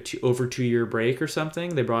like took a over 2-year break or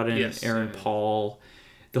something. They brought in Aaron Paul.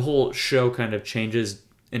 The whole show kind of changes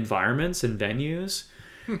environments and venues,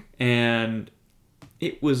 and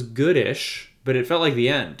it was goodish, but it felt like the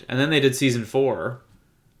end. And then they did season 4,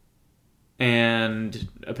 and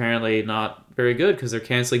apparently not very good because they're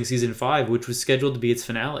canceling season 5, which was scheduled to be its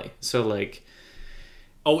finale. So like,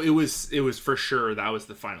 it was for sure that was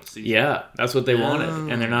the final season. Yeah, that's what they wanted,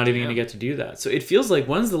 and they're not even going to get to do that. So it feels like,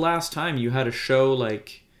 when's the last time you had a show,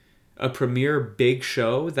 like a premiere big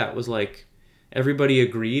show that was like everybody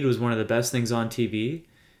agreed was one of the best things on TV,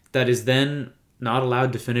 that is then not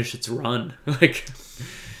allowed to finish its run? Like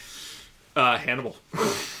Hannibal.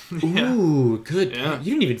 Ooh, good. Yeah.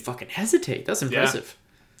 You didn't even fucking hesitate. That's impressive. Yeah.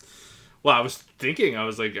 Well, I was thinking,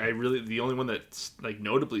 the only one that like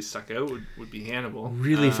notably stuck out would be Hannibal.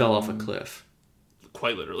 Really fell off a cliff.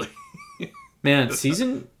 Quite literally. Man,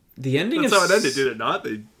 the ending That's how it ended, did it not?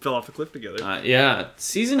 They fell off a cliff together. Yeah.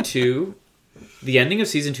 Season 2, the ending of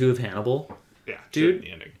season 2 of Hannibal. Yeah, dude,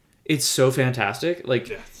 the ending. It's so fantastic.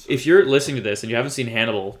 Like, if you're listening to this and you haven't seen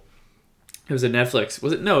Hannibal, it was a Netflix.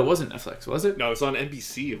 Was it? No, it wasn't Netflix, was it? No, it's on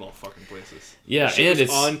NBC of all fucking places. Yeah, and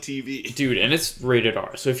it's on TV, dude, and it's rated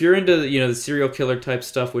R. So if you're into the serial killer type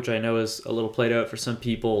stuff, which I know is a little played out for some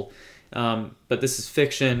people, but this is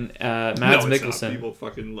fiction. Mads Mikkelsen. Not. People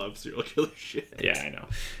fucking love serial killer shit. Yeah, I know,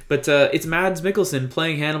 but it's Mads Mikkelsen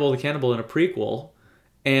playing Hannibal the Cannibal in a prequel,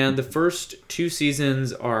 and the first 2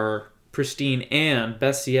 seasons are pristine, and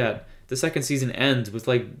best yet, the second season ends with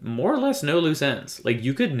like more or less no loose ends. Like,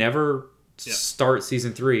 you could never start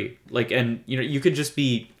season 3, like, and you could just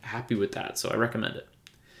be happy with that. So I recommend it.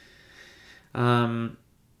 And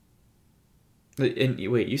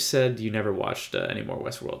wait, you said you never watched any more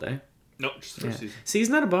Westworld, eh? No, just the first season. See,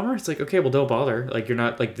 isn't that a bummer? It's like, okay, well, don't bother. Like, you're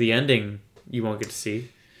not, like, the ending you won't get to see.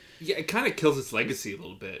 Yeah, it kind of kills its legacy a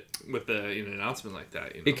little bit with the an announcement like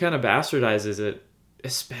that. It kind of bastardizes it,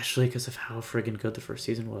 especially because of how friggin' good the first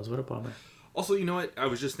season was. What a bummer. Also, you know what? I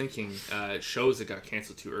was just thinking, shows that got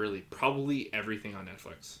canceled too early. Probably everything on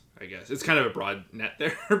Netflix, I guess. It's kind of a broad net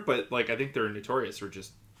there, but like, I think they're notorious for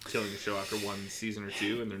just killing the show after 1 season or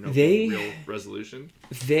 2, and there's no real resolution.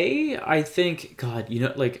 I think, God,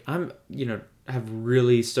 like, have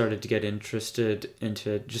really started to get interested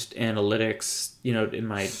into just analytics, in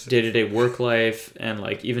my day-to-day work life, and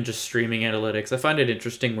like even just streaming analytics. I find it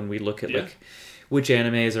interesting when we look at like which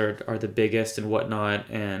animes are the biggest and whatnot,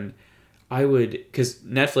 and because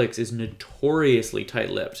Netflix is notoriously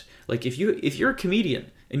tight-lipped. Like, if you're a comedian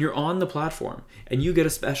and you're on the platform and you get a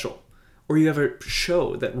special, or you have a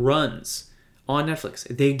show that runs on Netflix,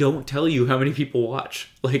 they don't tell you how many people watch.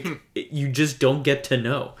 Like, you just don't get to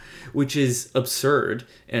know, which is absurd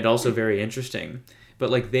and also very interesting.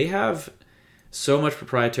 But like, they have so much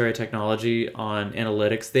proprietary technology on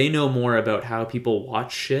analytics. They know more about how people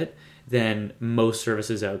watch shit than most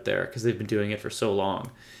services out there because they've been doing it for so long.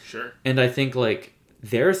 Sure. And I think like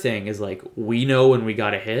their thing is like we know when we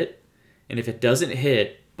got a hit, and if it doesn't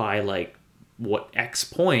hit by like what X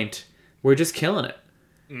point, we're just killing it.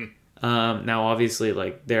 Now obviously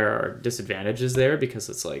like there are disadvantages there because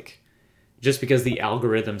it's like just because the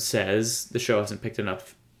algorithm says the show hasn't picked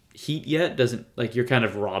enough heat yet doesn't like you're kind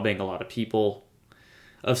of robbing a lot of people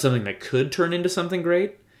of something that could turn into something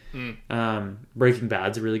great. Breaking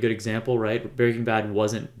Bad's a really good example, right? Breaking Bad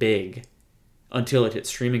wasn't big until it hit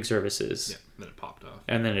streaming services. Yeah, then it popped off.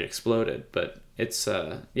 And then it exploded. But it's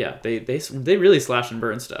they really slash and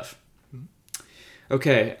burn stuff.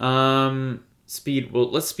 Okay,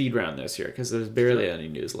 let's speed round this here because there's barely any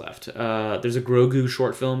news left. There's a Grogu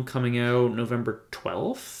short film coming out November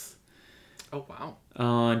 12th. Oh wow.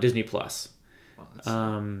 On Disney Plus.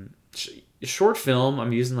 Wow, Short film,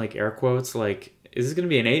 I'm using like air quotes, like is this going to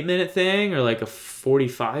be an 8-minute thing or like a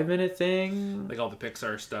 45-minute thing? like all the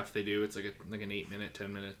Pixar stuff they do, it's like an 8-minute,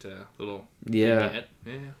 10-minute little Yeah.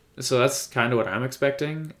 Yeah. So that's kind of what I'm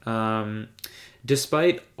expecting.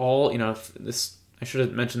 Despite all, this, I should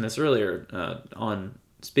have mentioned this earlier on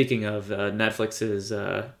speaking of Netflix's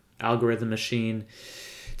algorithm machine.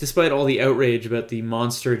 Despite all the outrage about the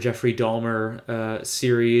monster Jeffrey Dahmer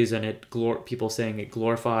series and people saying it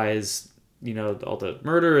glorifies, all the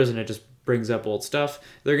murders and it just brings up old stuff,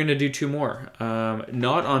 they're going to do 2 more.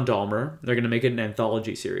 Not on Dahmer. They're going to make it an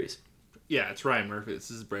anthology series. Yeah, it's Ryan Murphy. This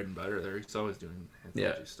is bread and butter. He's always doing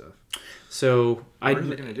anthology stuff. So what are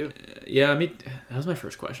they going to do? Yeah, I mean, that was my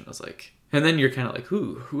first question. I was like, and then you're kind of like,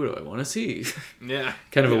 who do I want to see? Yeah.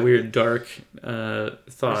 Kind of a weird, dark thought.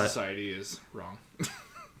 Our society is wrong.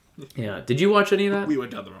 Yeah. Did you watch any of that? We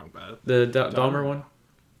went down the wrong path. The Dahmer one?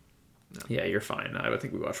 No. Yeah, you're fine. I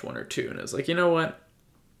think we watched 1 or 2, and I was like, you know what?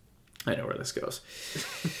 I know where this goes.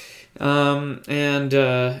 And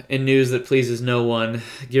in news that pleases no one,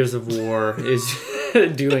 Gears of War is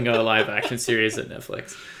doing a live-action series at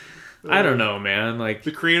Netflix. I don't know, man. Like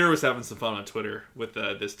the creator was having some fun on Twitter with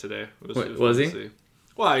this today. Was he? See.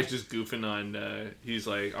 Well, he's just goofing on. He's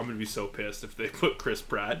like, I'm gonna be so pissed if they put Chris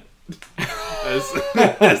Pratt as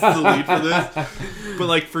the lead for this. But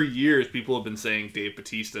like for years, people have been saying Dave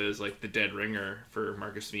Bautista is like the dead ringer for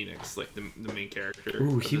Marcus Phoenix, like the main character.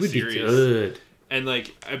 Ooh, he would series. be good. And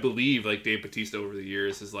like I believe like Dave Bautista over the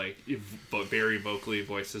years is like very vocally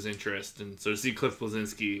voiced his interest, and so does Cliff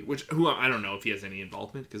Bleszinski, who I don't know if he has any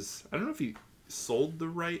involvement because I don't know if he sold the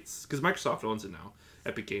rights because Microsoft owns it now.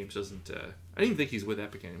 Epic Games doesn't. I don't even think he's with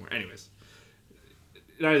Epic anymore. Anyways,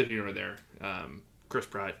 neither here nor there. Chris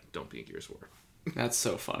Pratt, don't be in Gears of War. That's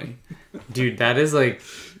so funny, dude. That is like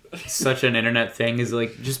such an internet thing. Is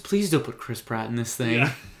like, just please don't put Chris Pratt in this thing.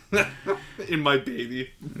 Yeah. In my baby.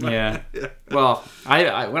 Yeah. Well,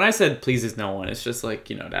 I when I said pleases no one, it's just like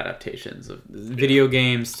adaptations of video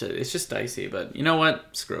games to. It's just dicey, but you know what?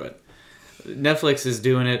 Screw it. Netflix is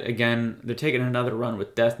doing it again. They're taking another run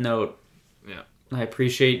with Death Note. Yeah. I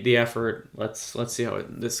appreciate the effort. Let's see how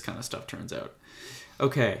this kind of stuff turns out.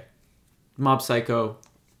 Okay, Mob Psycho,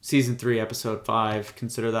 season 3, episode 5.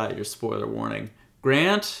 Consider that your spoiler warning.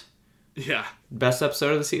 Grant. Yeah. Best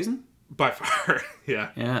episode of the season? By far. Yeah.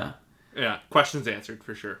 Yeah. Yeah. Questions answered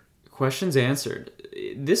for sure. Questions answered.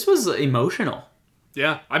 This was emotional.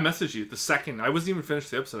 Yeah. I messaged you the second. I wasn't even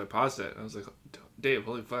finished the episode. I paused it. I was like, Dave,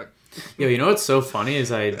 holy fuck. Yo, you know what's so funny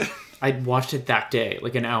is I watched it that day,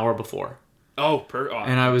 like an hour before.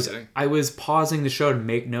 And I was pausing the show to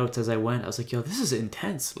make notes as I went. I was like, yo, this is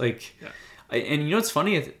intense. Like, yeah. And you know what's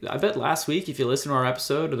funny? I bet last week, if you listen to our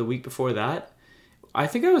episode or the week before that, I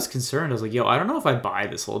think I was concerned. I was like, yo, I don't know if I buy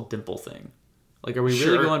this whole Dimple thing. Like, are we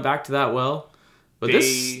really going back to that well? But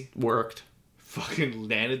this worked. Fucking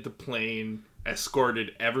landed the plane,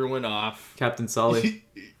 escorted everyone off. Captain Sully.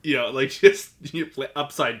 Just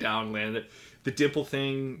upside down landed. The Dimple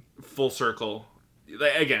thing, full circle.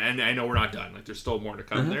 Again, and I know we're not done. Like, there's still more to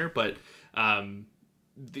come there, but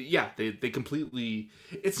they completely.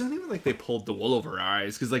 It's not even like they pulled the wool over our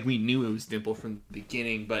eyes because like we knew it was Dimple from the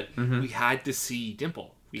beginning, but we had to see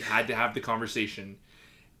Dimple. We had to have the conversation,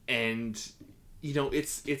 and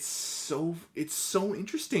it's so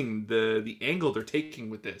interesting the angle they're taking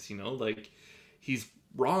with this. Like he's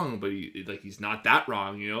wrong, but he's not that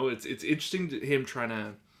wrong. It's interesting to him trying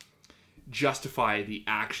to justify the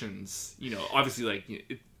actions. Obviously, like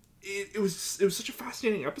it was such a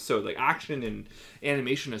fascinating episode. Like action and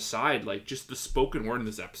animation aside, like just the spoken word in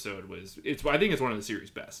this episode I think it's one of the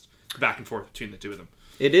series' best back and forth between the two of them.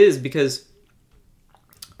 It is, because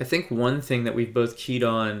I think one thing that we've both keyed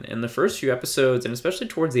on in the first few episodes, and especially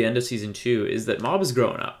towards the end of season 2, is that Mob is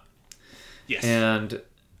growing up. Yes. And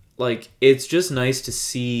like it's just nice to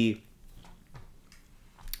see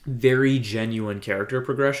very genuine character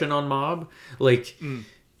progression on Mob. Like,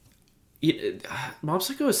 Mob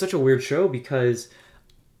Psycho is such a weird show because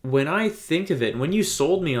when I think of it, when you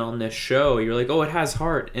sold me on this show, you're like, oh, it has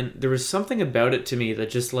heart. And there was something about it to me that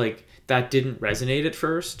just, like, that didn't resonate at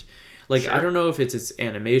first. Like, sure. I don't know if it's its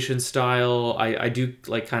animation style. I do,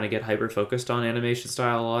 like, kind of get hyper-focused on animation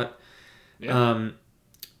style a lot. Yeah.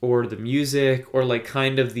 Or the music, or, like,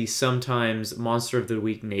 kind of the sometimes Monster of the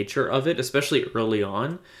Week nature of it, especially early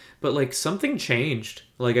on. But, like, something changed.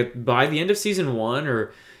 Like, by the end of season 1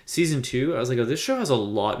 or season 2, I was like, oh, this show has a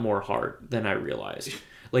lot more heart than I realized.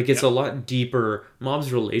 Like, it's a lot deeper.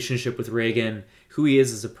 Mob's relationship with Reagan, who he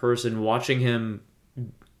is as a person, watching him,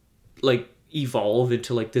 like, evolve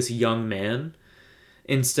into, like, this young man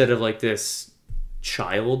instead of, like, this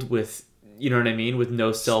child with, you know what I mean, with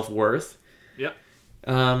no self-worth. Yep.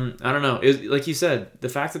 I don't know. Like you said, the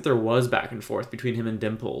fact that there was back and forth between him and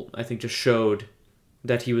Dimple, I think just showed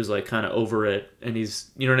that he was, like, kind of over it. And he's,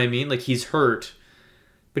 you know what I mean? Like, he's hurt,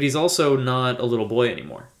 but he's also not a little boy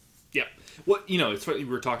anymore. Yeah. Well, you know, it's funny, we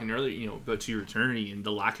were talking earlier, you know, about To Your Eternity and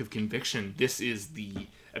the lack of conviction. This is the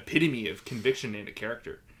epitome of conviction in a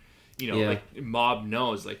character. You know, like, Mob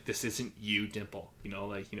knows, like, this isn't you, Dimple. You know,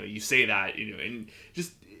 like, you know, you say that, you know, and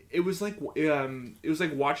just, it was like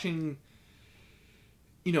watching,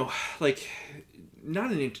 you know, like, not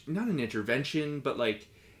an intervention, but, like,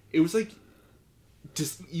 it was like,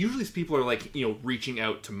 just, usually people are, like, you know, reaching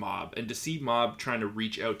out to Mob, and to see Mob trying to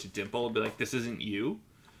reach out to Dimple and be like, this isn't you.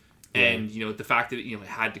 Yeah. And, you know, the fact that, you know, it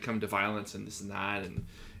had to come to violence and this and that, and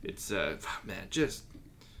it's, man, just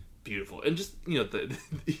beautiful. And just, you know,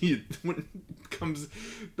 when it comes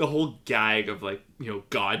the whole gag of, like, you know,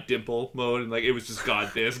 God Dimple mode, and, like, it was just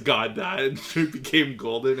God this, God that, and it became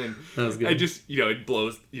golden, and I just, you know, it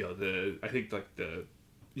blows, you know, I think, like,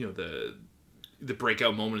 you know, the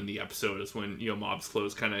breakout moment in the episode is when, you know, Mob's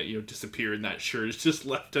clothes kind of, you know, disappear and that shirt is just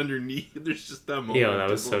left underneath. There's just that moment. Yeah, that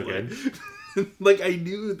was so good. Like, I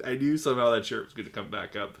knew somehow that shirt was going to come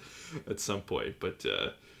back up at some point, but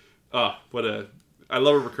I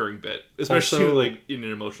love a recurring bit, especially also, like, in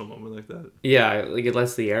an emotional moment like that. Yeah, like, it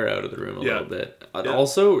lets the air out of the room a little bit. Yeah.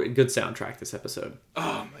 Also, good soundtrack this episode.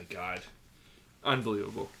 Oh my god,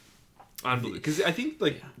 unbelievable. Because I think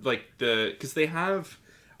because they have,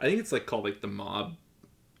 I think it's, like, called, like, the Mob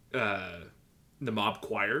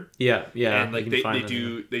choir. Yeah. And, like, they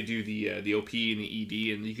do the OP and the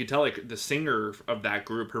ED, and you can tell, like, the singer of that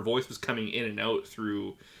group, her voice was coming in and out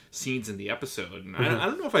through scenes in the episode, and I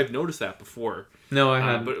don't know if I've noticed that before. No, I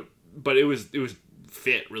hadn't. But it was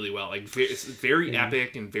fit really well. Like, it's very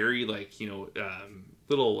epic and very, like, you know,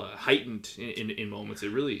 little heightened in moments. It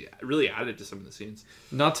really added to some of the scenes.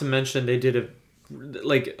 Not to mention they did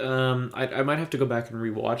I might have to go back and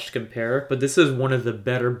rewatch to compare, but this is one of the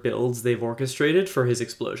better builds they've orchestrated for his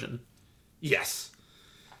explosion. Yes.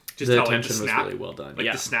 Just the attention was really well done.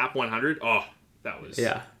 Like, the Snap 100. Oh, that was...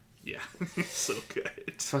 Yeah. So good.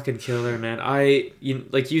 It's fucking killer, man.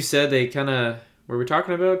 Like you said, they kind of... Were we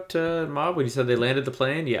talking about Mob when you said they landed the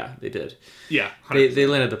plane? Yeah, they did. Yeah, they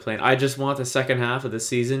landed the plane. I just want the second half of the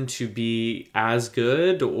season to be as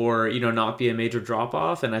good, or, you know, not be a major drop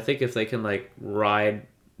off. And I think if they can, like, ride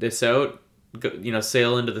this out, you know,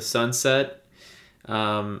 sail into the sunset,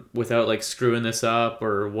 without, like, screwing this up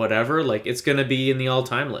or whatever, like, it's gonna be in the all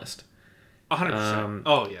time list. 100%.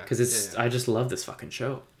 Oh yeah, because I just love this fucking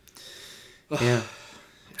show. Yeah.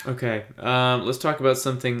 Okay, let's talk about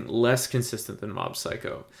something less consistent than Mob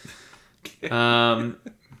Psycho.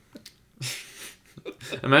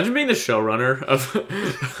 Imagine being the showrunner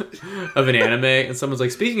of an anime and someone's like,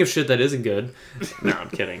 speaking of shit that isn't good. No, I'm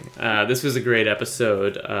kidding. This was a great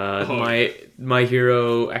episode. My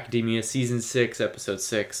Hero Academia Season 6, Episode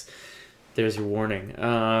 6. There's your warning.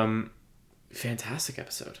 Fantastic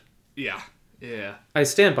episode. Yeah. I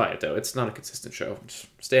stand by it, though. It's not a consistent show. Just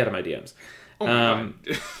stay out of my DMs. Oh my God.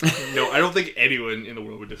 No, I don't think anyone in the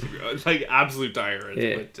world would disagree. It's like absolute tyrant,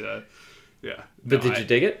 but yeah. But did you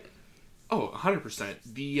dig it? Oh,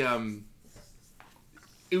 100%.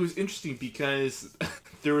 It was interesting because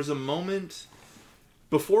there was a moment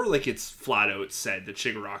before, like, it's flat out said that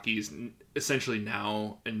Shigaraki is essentially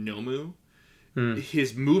now a Nomu.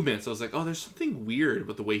 His movements, I was like, oh, there's something weird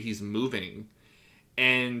about the way he's moving,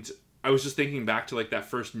 and I was just thinking back to, like, that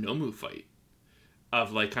first Nomu fight.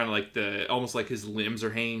 Of, like, kind of like almost like his limbs are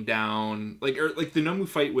hanging down, like the Nomu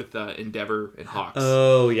fight with Endeavor and Hawks.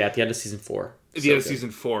 Oh yeah, at the end of season 4. At the end of season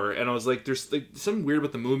 4, and I was like, there's, like, something weird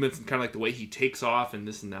about the movements and kind of like the way he takes off and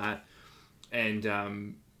this and that, and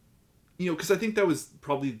you know, because I think that was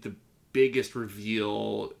probably the biggest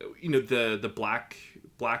reveal. You know, the Black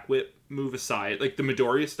Whip move aside, like the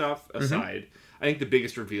Midoriya stuff aside, I think the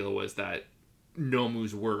biggest reveal was that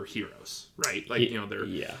Nomus were heroes, right? Like, they're...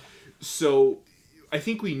 Yeah. So I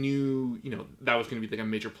think we knew, that was going to be like a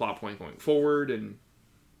major plot point going forward. And,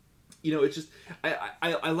 it's just...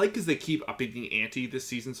 I like because they keep upping the ante this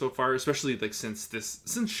season so far, especially like since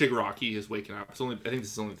Shigaraki has waken up. I think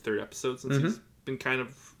this is only the third episode since he's been kind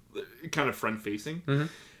of front-facing.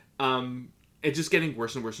 It's just getting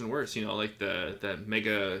worse and worse and worse. Like the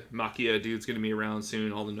Mega Machia dude's going to be around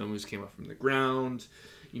soon. All the Nomus came up from the ground.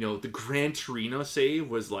 The Gran Torino save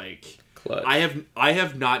was like... Clutch. I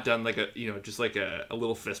have not done like just like a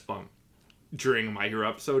little fist bump during a My Hero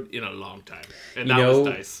episode in a long time. And that was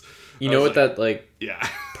nice. You know what that yeah.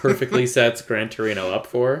 perfectly sets Gran Torino up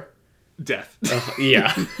for? Death.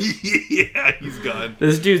 Yeah. Yeah, he's gone.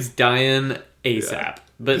 This dude's dying ASAP. Yeah.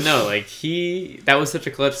 But no, that was such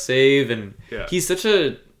a clutch save, and he's such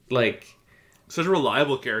a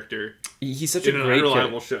reliable character. He's such a great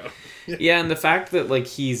unreliable show. Yeah, and the fact that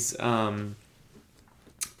he's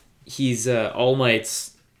All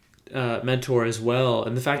Might's mentor as well,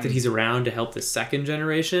 and the fact that he's around to help the second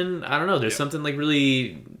generation, I don't know, there's something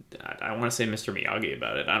really, I want to say Mr. Miyagi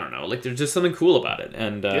about it. I don't know, there's just something cool about it,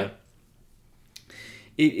 and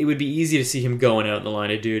it would be easy to see him going out in the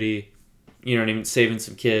line of duty. You know what I mean? Saving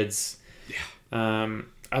some kids. Yeah.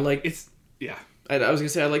 I like... It's... Yeah. I was going to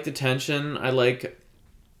say, I like the tension. I like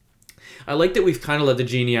that we've kind of let the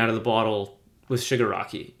genie out of the bottle with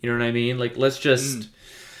Shigaraki. You know what I mean? Let's just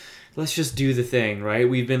do the thing, right?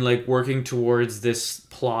 We've been, working towards this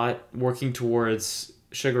plot, working towards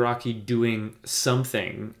Shigaraki doing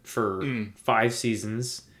something for 5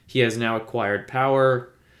 seasons. He has now acquired power.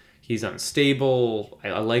 He's unstable.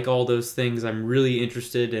 I like all those things. I'm really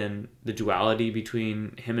interested in the duality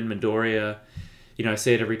between him and Midoriya. I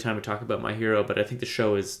say it every time we talk about My Hero, but I think the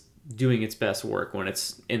show is doing its best work when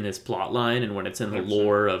it's in this plot line and when it's in the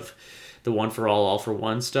lore of the one for all for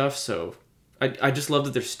one stuff. So I just love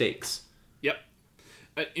that there's stakes. Yep.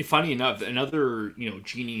 Funny enough, another,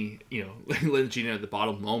 genie, letting genie at the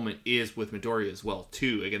bottom moment is with Midoriya as well,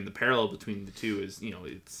 too. Again, the parallel between the two is,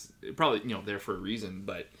 it's probably, there for a reason,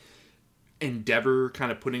 but Endeavor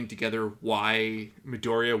kind of putting together why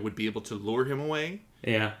Midoriya would be able to lure him away.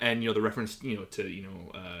 Yeah. And, the reference,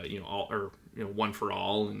 to, all, or, one for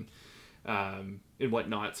all and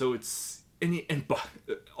whatnot. So it's, and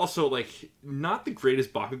also, not the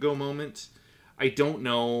greatest Bakugo moment. I don't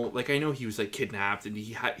know, I know he was, kidnapped and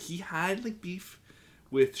he had beef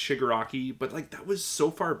with Shigaraki, but, that was so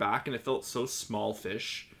far back and it felt so small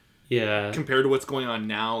fish. Yeah. Compared to what's going on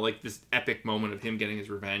now, this epic moment of him getting his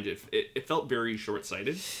revenge, it felt very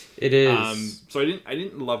short-sighted. It is. So I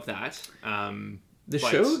didn't love that. The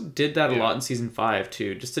show did that a lot in season 5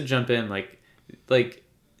 too. Just to jump in,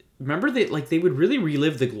 remember they would really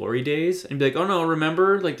relive the glory days and be like, oh no,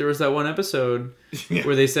 remember there was that one episode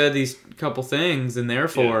where they said these couple things and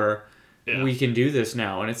therefore we can do this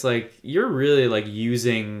now. And it's you're really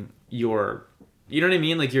using your, you know what I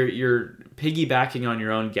mean? You're piggybacking on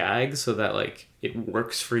your own gags so that it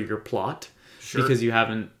works for your plot because you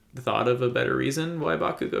haven't thought of a better reason why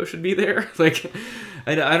Bakugo should be there.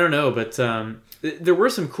 I don't know, but there were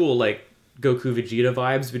some cool Goku Vegeta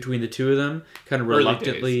vibes between the two of them, kind of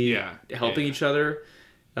reluctantly helping each other.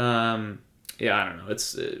 I don't know.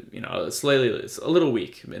 It's it's a little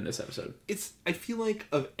weak in this episode. I feel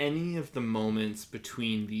of any of the moments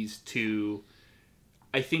between these two,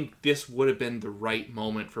 I think this would have been the right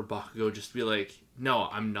moment for Bakugo just to be no,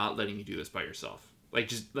 I'm not letting you do this by yourself.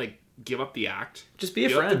 Give up the act. Just be a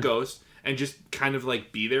friend. Give up the ghost and just kind of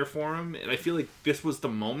be there for him. And I feel this was the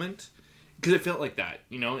moment because it felt like that,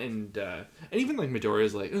 and even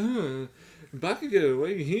Midoriya's Bakugo, why are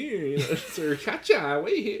you here? Or Kacha, why are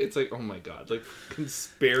you here? It's oh my god, can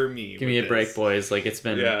spare me. Give me a break, boys. It's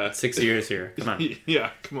been 6 years here. Come on. Yeah,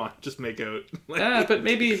 come on, just make out. But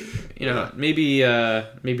maybe maybe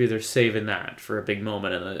they're saving that for a big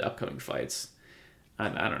moment in the upcoming fights. I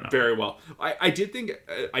don't know. Very well. I did think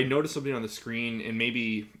I noticed something on the screen, and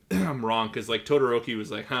maybe I'm wrong because Todoroki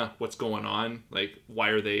was what's going on? Why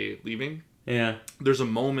are they leaving? Yeah. There's a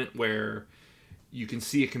moment where you can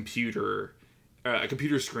see a computer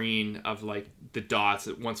screen of the dots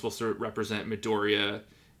that once will sort of represent Midoriya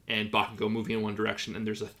and Bakugo moving in one direction, and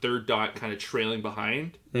there's a third dot kind of trailing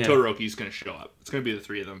behind. Yeah. Todoroki's going to show up. It's going to be the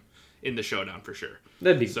 3 of them in the showdown for sure.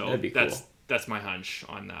 That'd be cool. That's my hunch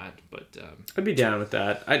on that, but I'd be down with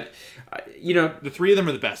that. I the 3 of them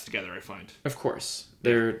are the best together. I find, of course,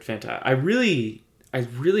 they're fantastic. I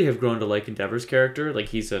really have grown to like Endeavor's character.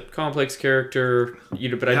 He's a complex character,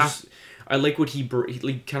 but I like what he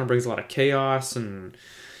kind of brings a lot of chaos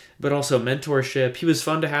but also mentorship. He was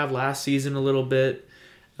fun to have last season a little bit.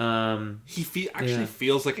 He actually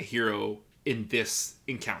feels like a hero in this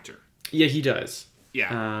encounter. Yeah, he does.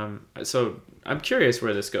 Yeah. So I'm curious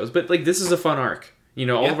where this goes, but like this is a fun arc. You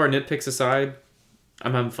know, all of our nitpicks aside,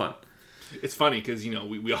 I'm having fun. It's funny because, you know,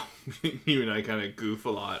 we all, you and I kind of goof a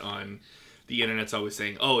lot on the internet's always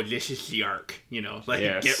saying, oh, this is the arc, you know, like,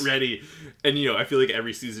 get ready. And, you know, I feel like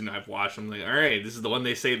every season I've watched, I'm like, all right, this is the one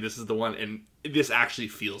they say, this is the one. And this actually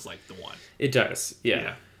feels like the one. It does.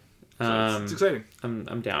 Yeah. So it's exciting.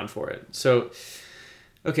 I'm down for it. So,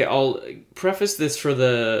 okay, I'll preface this for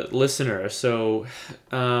the listener. So,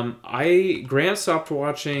 Grant stopped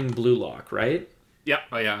watching Blue Lock, right? Yeah,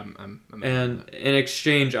 oh yeah, I'm and in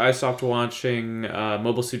exchange, I stopped watching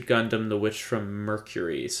Mobile Suit Gundam: The Witch from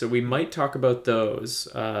Mercury. So we might talk about those,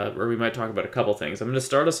 or we might talk about a couple things. I'm going to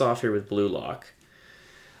start us off here with Blue Lock,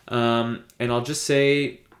 and I'll just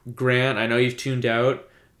say, Grant, I know you've tuned out,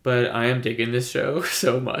 but I am digging this show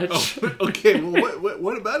so much. Oh, okay, well,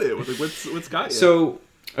 what about it? What's got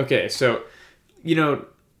you? So, you know,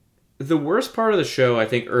 the worst part of the show, I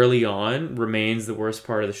think, early on remains the worst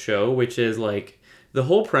part of the show, which is like. The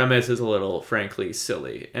whole premise is a little, frankly,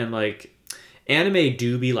 silly. And, like, anime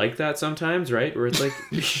do be like that sometimes, right? Where it's like,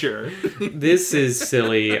 sure, this is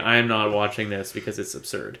silly. I'm not watching this because it's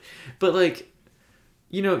absurd. But, like,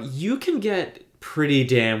 you know, you can get pretty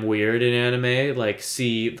damn weird in anime. Like,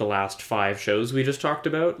 see the last 5 shows we just talked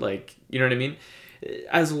about. Like, you know what I mean?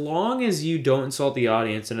 As long as you don't insult the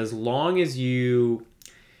audience and as long as you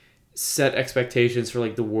set expectations for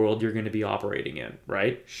like the world you're going to be operating in,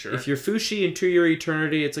 right? Sure. If you're Fushi in To Your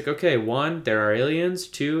Eternity, it's like, okay, 1, there are aliens.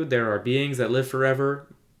 2, there are beings that live forever.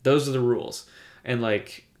 Those are the rules. And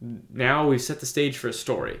like now we've set the stage for a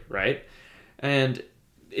story, right? And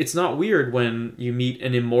it's not weird when you meet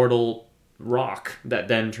an immortal rock that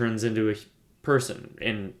then turns into a person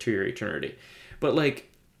in To Your Eternity. But like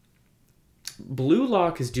Blue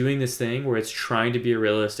Lock is doing this thing where it's trying to be a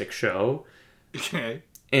realistic show. Okay.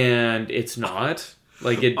 And it's not.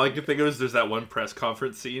 Like it. All I could think of is there's that one press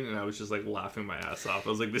conference scene, and I was just like laughing my ass off. I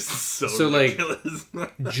was like, "This is so ridiculous."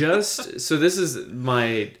 Like, so this is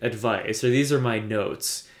my advice, or these are my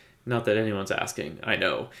notes. Not that anyone's asking, I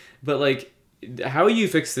know, but like, how you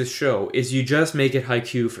fix this show is you just make it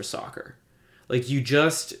Haikyuu for soccer. Like you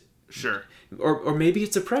just sure, or maybe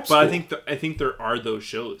it's a prep school. But I think there are those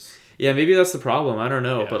shows. Yeah, maybe that's the problem. I don't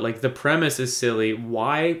know, but like the premise is silly.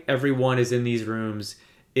 Why everyone is in these rooms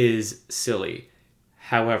is silly.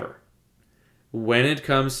 However, when it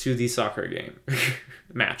comes to the soccer game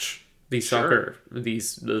match, the soccer, the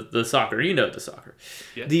soccer, you know, the soccer,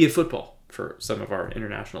 the football for some of our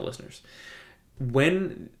international listeners,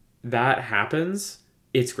 when that happens,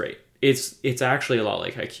 it's great. It's actually a lot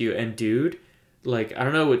like Haikyuu. And dude, like I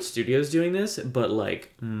don't know what studio's doing this, but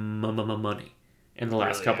like money in the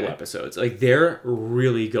last couple episodes, like they're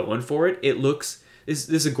really going for it. It looks this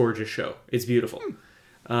is a gorgeous show. It's beautiful.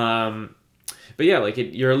 But yeah, like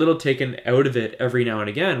you're a little taken out of it every now and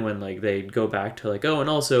again when like they go back to like, oh, and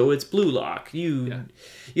also it's Blue Lock. You know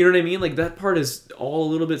what I mean? Like that part is all a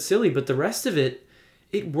little bit silly, but the rest of it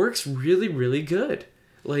works really, really good,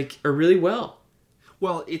 like or really well.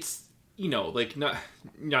 Well, it's you know like not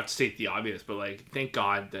to state the obvious, but like thank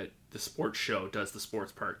God that the sports show does the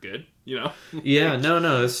sports part good. You know? Yeah, no,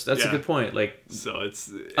 that's a good point. Like so it's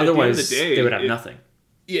otherwise at the end of the day, they would have nothing.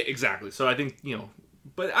 Yeah, exactly. So I think you know.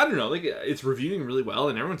 But I don't know, like it's reviewing really well,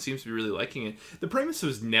 and everyone seems to be really liking it. The premise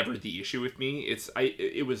was never the issue with me.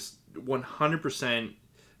 It was 100%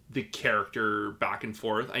 the character back and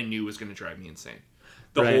forth. I knew was going to drive me insane.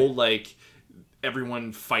 The whole like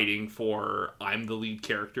everyone fighting for I'm the lead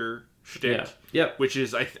character shtick, which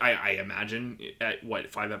is I imagine at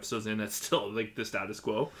 5 episodes in that's still like the status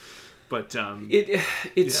quo. But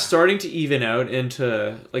it's starting to even out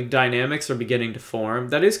into like dynamics are beginning to form.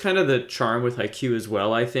 That is kind of the charm with Haikyuu as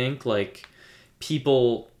well, I think. Like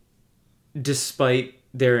people, despite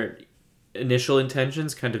their initial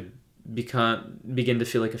intentions, kind of begin to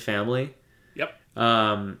feel like a family. Yep.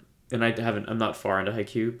 And I'm not far into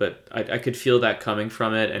Haikyuu, but I could feel that coming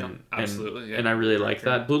from it, and absolutely, and I really like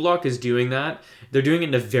that. Blue Lock is doing that. They're doing it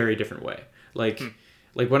in a very different way.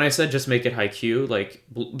 Like when I said just make it Haikyuu, like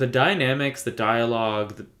the dynamics, the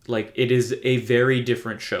dialogue, like it is a very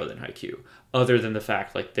different show than Haikyuu. Other than the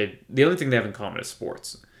fact, like the only thing they have in common is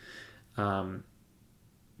sports. But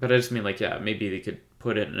I just mean like maybe they could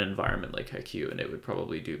put it in an environment like Haikyuu and it would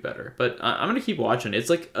probably do better. But I'm gonna keep watching. It's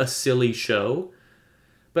like a silly show,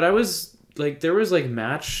 but I was like there was like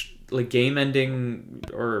game ending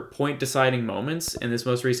or point deciding moments in this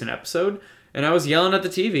most recent episode, and I was yelling at the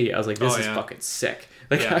TV. I was like, this is fucking sick.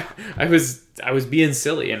 Like I was being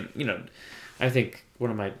silly, and you know, I think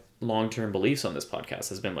one of my long-term beliefs on this podcast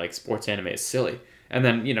has been like sports anime is silly. And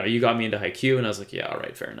then, you got me into Haikyuu and I was like, yeah, all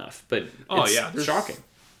right, fair enough. But it's shocking.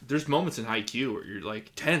 There's moments in Haikyuu where you're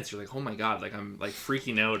like tense. You're like, oh my God, like I'm like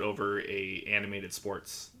freaking out over a animated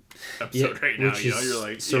sports episode right now. You're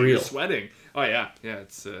like, surreal. You're sweating. Oh yeah.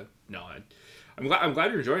 It's no, I'm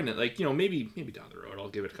glad you're enjoying it. Like, maybe down the road I'll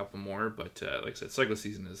give it a couple more, but like I said, Cycle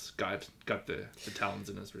Season has got the talents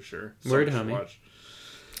in us for sure. Word, homie.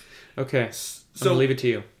 Okay, so I'll leave it to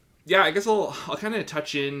you. Yeah, I guess I'll kind of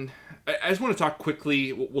touch in. I just want to talk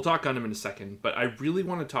quickly. We'll talk Gundam in a second, but I really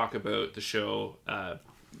want to talk about the show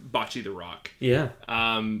Bocce the Rock. Yeah.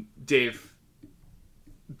 Dave,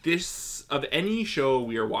 this of any show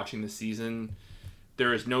we are watching this season,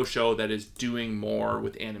 there is no show that is doing more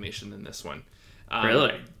with animation than this one.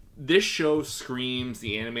 Really? This show screams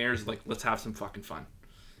the animators like, let's have some fucking fun.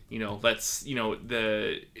 It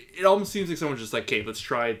almost seems like someone's just like, okay, let's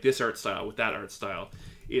try this art style with that art style.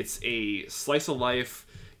 It's a slice of life,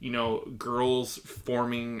 girls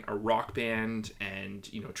forming a rock band and,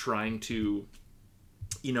 trying to,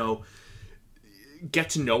 get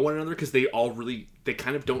to know one another because they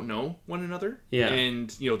kind of don't know one another. Yeah. And,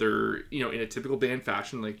 they're, in a typical band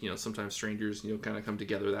fashion, like, sometimes strangers, kind of come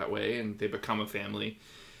together that way and they become a family.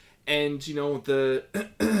 And,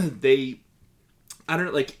 I don't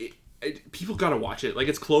know, like, people gotta watch it. Like,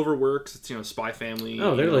 it's Cloverworks, it's, Spy Family.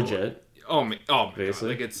 Oh, they're legit. Oh my God.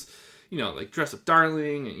 Like, it's, like Dress Up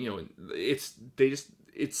Darling, and,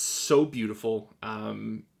 it's so beautiful.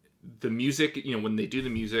 The music, when they do the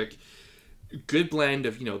music, good blend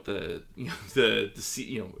of,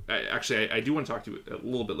 actually, I do want to talk to you a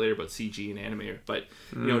little bit later about CG and anime, but,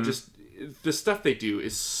 just the stuff they do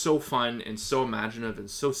is so fun and so imaginative and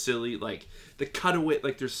so silly. Like, the cutaway,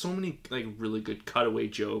 like, there's so many, like, really good cutaway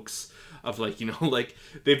jokes of, like, like,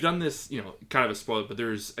 they've done this, kind of a spoiler, but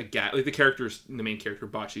there's a gag, like, the main character,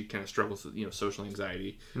 Bocce, kind of struggles with, social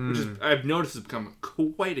anxiety, which is, I've noticed has become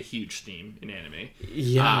quite a huge theme in anime.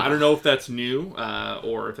 Yeah. I don't know if that's new,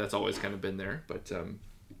 or if that's always kind of been there, but,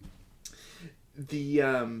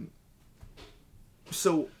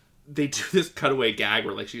 so they do this cutaway gag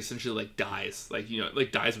where, like, she essentially, like, dies, like,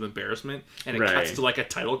 like, dies of embarrassment, and it cuts to, like, a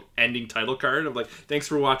ending title card of, like, thanks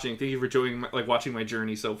for watching, thank you for enjoying watching my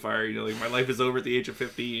journey so far, like, my life is over at the age of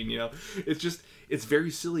 15, it's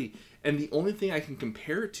very silly. And the only thing I can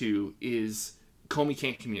compare it to is Komi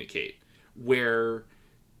Can't Communicate, where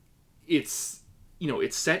it's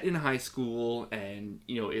set in high school, and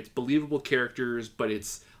it's believable characters, but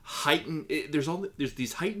it's heightened. There's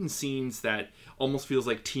these heightened scenes that almost feels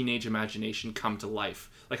like teenage imagination come to life,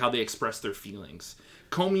 like how they express their feelings.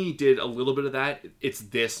 Komi did a little bit of that. It's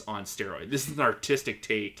this on steroid. This is an artistic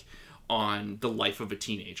take on the life of a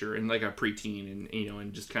teenager and, like, a preteen, and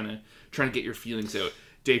and just kind of trying to get your feelings out.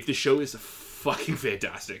 Dave, the show is fucking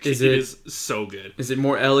fantastic. It is so good. Is it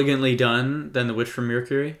more elegantly done than The Witch from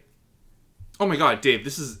Mercury? Oh my God, Dave,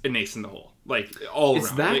 this is an ace in the hole. Like, all around.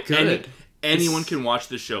 It's that good. Anyone can watch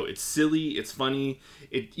this show. It's silly. It's funny.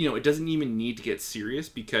 It doesn't even need to get serious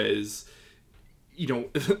because,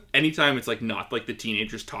 anytime it's, like, not, like, the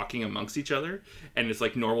teenagers talking amongst each other and it's,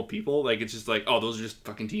 like, normal people, like, it's just like, oh, those are just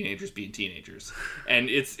fucking teenagers being teenagers. And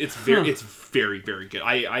it's very very good.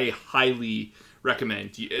 I highly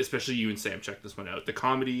recommend, especially you and Sam, check this one out. The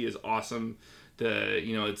comedy is awesome.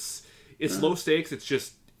 It's low stakes. It's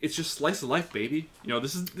just slice of life, baby.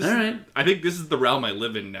 This is all right. I think this is the realm I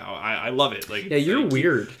live in now. I love it. Like, yeah, you're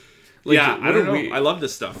weird. Like, yeah, I don't know. I love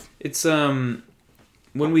this stuff. It's when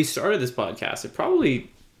we started this podcast,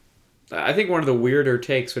 I think one of the weirder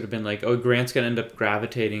takes would have been like, oh, Grant's gonna end up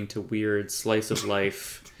gravitating to weird slice of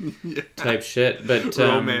life type shit. But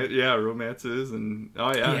romances and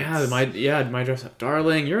my Dress Up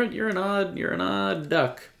Darling. You're an odd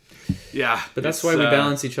duck. Yeah, but that's why we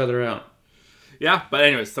balance each other out. Yeah, but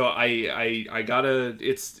anyways, so I gotta.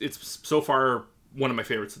 It's so far one of my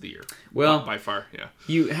favorites of the year. Well, by far, yeah.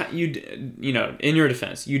 You in your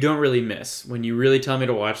defense, you don't really miss when you really tell me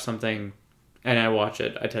to watch something, and I watch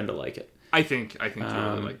it. I tend to like it. I think you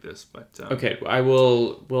really like this, but okay,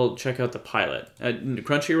 we'll check out the pilot.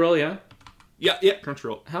 Crunchyroll, yeah. Yeah,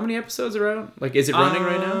 Crunchyroll. How many episodes are out? Like, is it running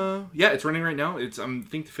right now? Yeah, it's running right now. It's I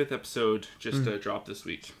think the 5th episode just dropped this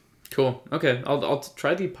week. Cool. Okay, I'll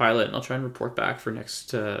try the pilot and I'll try and report back for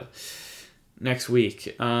next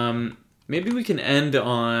week. Maybe we can end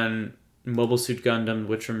on Mobile Suit Gundam,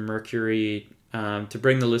 Witch from Mercury, to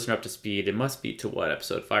bring the listener up to speed. It must be to what,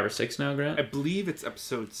 episode 5 or 6 now, Grant? I believe it's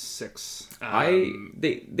episode 6.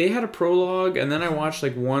 They had a prologue, and then I watched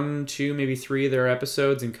like 1, 2, maybe 3 of their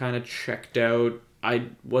episodes and kind of checked out. I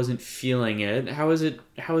wasn't feeling it. How has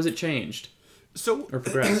it changed? So or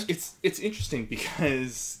progressed. it's interesting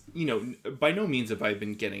because, you know, by no means have I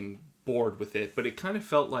been getting bored with it, but it kind of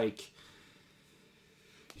felt like,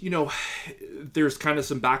 you know, there's kind of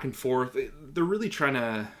some back and forth. They're really trying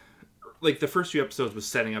to, like, the first few episodes was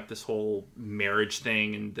setting up this whole marriage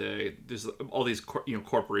thing, and there's all these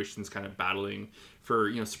corporations kind of battling for,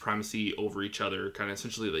 you know, supremacy over each other, kind of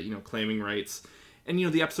essentially, like, you know, claiming rights. And, you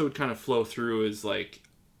know, the episode would kind of flow through as, like,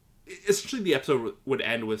 essentially the episode would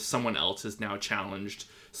end with someone else has now challenged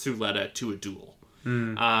Suletta to a duel.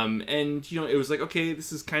 And, you know, it was like, okay,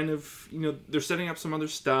 this is kind of, you know, they're setting up some other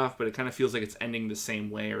stuff, but it kind of feels like it's ending the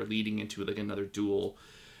same way or leading into, like, another duel.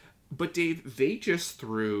 But Dave, they just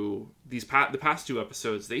threw the past 2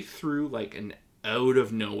 episodes, they threw, like, an out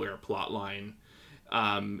of nowhere plot line.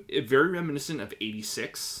 Very reminiscent of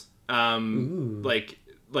 86. I miss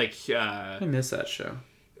that show.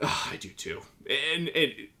 Oh, I do too. And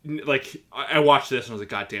like, I watched this and I was like,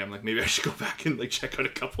 God damn, like, maybe I should go back and, like, check out a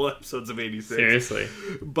couple episodes of 86. Seriously.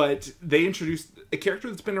 But they introduced a character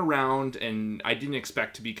that's been around, and I didn't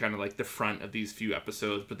expect to be kind of like the front of these few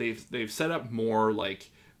episodes, but they've set up more, like,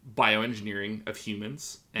 bioengineering of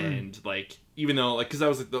humans. And, like, even though, like, because that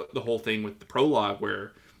was, like, the whole thing with the prologue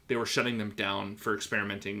where they were shutting them down for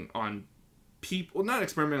experimenting on people, not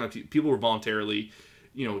experimenting on people, people were voluntarily,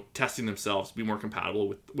 you know, testing themselves to be more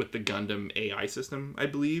compatible with the Gundam AI system, I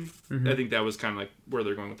believe. I think that was kind of like where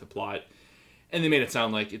they're going with the plot. And they made it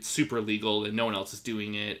sound like it's super illegal and no one else is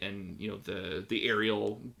doing it. And, you know, the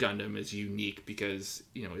aerial Gundam is unique because,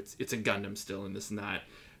 you know, it's a Gundam still and this and that.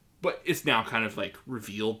 But it's now kind of, like,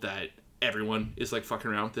 revealed that everyone is, like,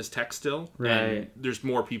 fucking around with this tech still. Right. And there's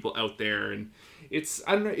more people out there. And it's,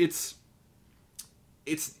 I don't know, it's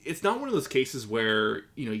not one of those cases where,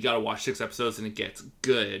 you know, you got to watch 6 episodes and it gets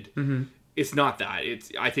good. It's not that.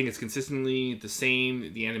 I think it's consistently the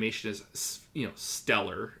same. The animation is, you know,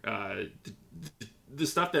 stellar. The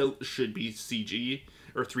stuff that should be CG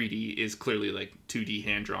or 3D is clearly, like, 2D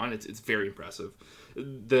hand drawn. It's very impressive.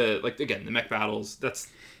 The mech battles,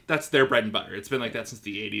 that's their bread and butter. It's been like that since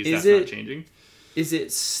the 80s. That's not changing. Is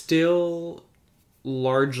it still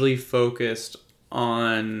largely focused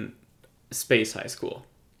on Space High School?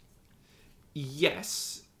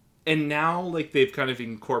 Yes. And now, like, they've kind of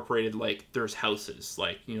incorporated, like, there's houses.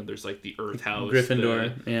 Like, you know, there's, like, the Earth house.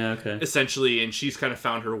 Gryffindor. Yeah, okay. Essentially, and she's kind of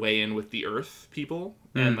found her way in with the Earth people.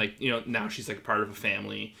 And, like, you know, now she's, like, part of a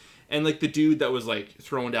family. And, like, the dude that was, like,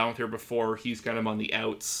 thrown down with her before, he's kind of on the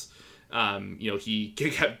outs. You know, he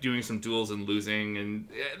kept doing some duels and losing, and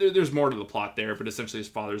there's more to the plot there, but essentially his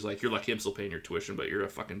father's like, you're lucky I'm still paying your tuition, but you're a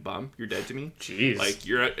fucking bum. You're dead to me. Jeez. Like,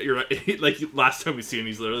 you're like, last time we see him,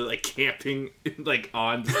 he's literally, like, camping, like,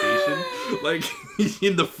 on the station, like,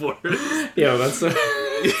 in the forest. Yeah, that's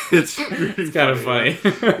it's kind of funny.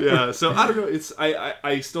 Yeah, so I don't know,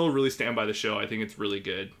 I still really stand by the show. I think it's really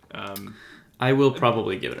good. I will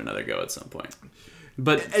probably give it another go at some point.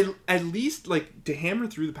 But at least, like, to hammer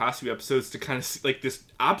through the past few episodes to kind of see, like, this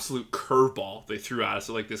absolute curveball they threw at us.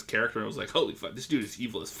 So, like, this character, and I was like, holy fuck, this dude is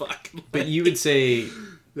evil as fuck. But you would say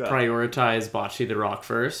prioritize Bocce the Rock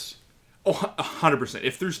first? Oh, 100%.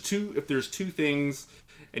 If there's two things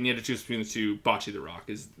and you had to choose between the two, Bocce the Rock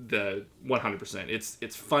is the 100%.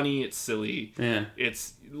 It's funny, it's silly. Yeah.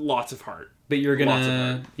 It's lots of heart. But you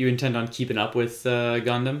intend on keeping up with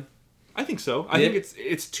Gundam? I think so. I think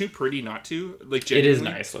it's too pretty not to. Like, genuinely. It is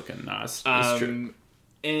nice looking. No, it's true.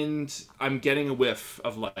 And I'm getting a whiff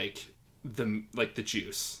of, like, the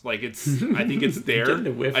juice. Like, it's. I think it's there. Getting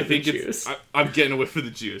a whiff of the juice. I'm getting a whiff of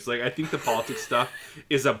the juice. Like, I think the politics stuff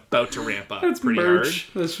is about to ramp up. That's pretty merch.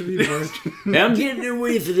 hard. That should be merch. I'm getting a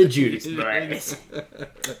whiff of the juice.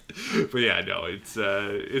 But yeah, no, it's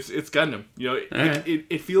Gundam. You know,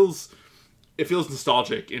 it feels. It feels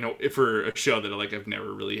nostalgic, you know, for a show that, like,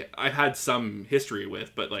 I've had some history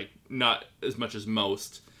with, but, like, not as much as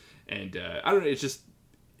most. And I don't know,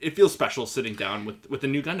 it feels special sitting down with a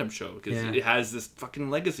new Gundam show because it has this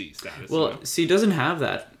fucking legacy status. Well, you know? See, it doesn't have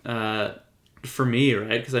that for me,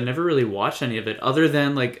 right? Because I never really watched any of it other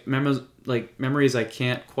than, like, memories I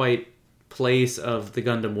can't quite place of the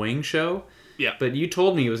Gundam Wing show. Yeah. But you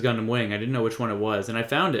told me it was Gundam Wing. I didn't know which one it was, and I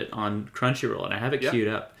found it on Crunchyroll, and I have it queued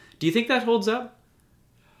up. Do you think that holds up?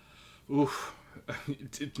 Oof.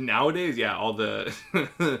 Nowadays, yeah, all the...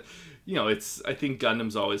 you know, I think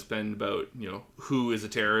Gundam's always been about, you know, who is a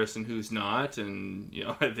terrorist and who's not. And, you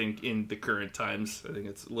know, I think in the current times, I think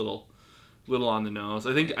it's a little on the nose.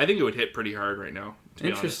 I think it would hit pretty hard right now, to be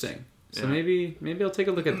honest. Interesting. So maybe I'll take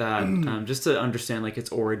a look at that just to understand, like,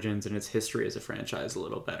 its origins and its history as a franchise a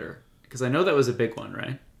little better. Because I know that was a big one,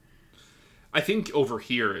 right? I think over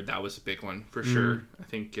here that was a big one for sure. I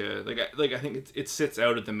think I think it sits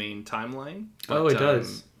out of the main timeline. But, it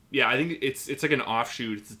does. Yeah, I think it's like an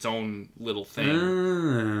offshoot. It's its own little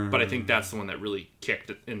thing. But I think that's the one that really kicked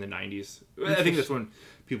it in the 90s. I think that's when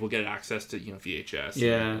people get access to VHS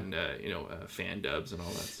and fan dubs and all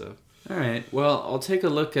that stuff. All right. Well, I'll take a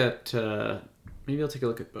look at. Maybe I'll take a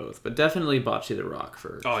look at both, but definitely Bocce the Rock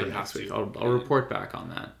for next week. I'll report back on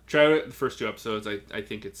that. Try out the first 2 episodes. I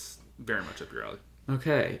think it's very much up your alley.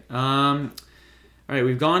 Okay. All right.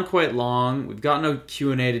 We've gone quite long. We've got no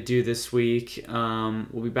Q&A to do this week.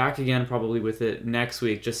 We'll be back again probably with it next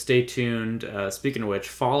week. Just stay tuned. Speaking of which,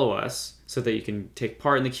 follow us so that you can take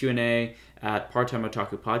part in the Q&A at Part-Time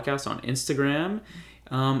Otaku Podcast on Instagram.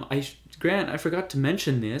 Grant, I forgot to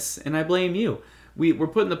mention this, and I blame you. We're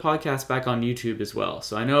putting the podcast back on YouTube as well.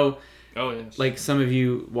 So I know like some of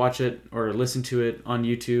you watch it or listen to it on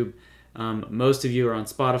YouTube. Most of you are on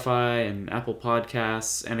Spotify and Apple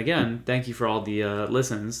Podcasts. And again, thank you for all the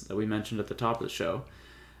listens that we mentioned at the top of the show.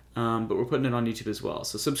 But we're putting it on YouTube as well.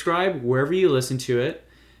 So subscribe wherever you listen to it.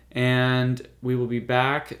 And we will be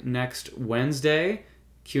back next Wednesday.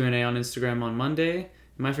 Q&A on Instagram on Monday.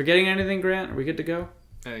 Am I forgetting anything, Grant? Are we good to go?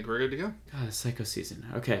 I think we're good to go. God, it's Psycho season.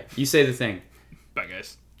 Okay, you say the thing. Bye,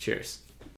 guys. Cheers.